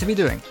was meant to be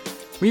doing.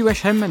 We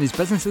wish him and his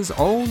businesses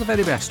all the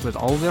very best with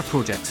all their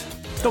projects.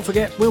 Don't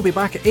forget, we'll be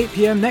back at 8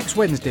 PM next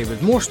Wednesday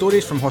with more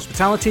stories from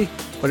hospitality.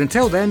 But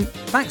until then,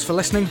 thanks for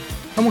listening,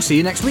 and we'll see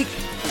you next week.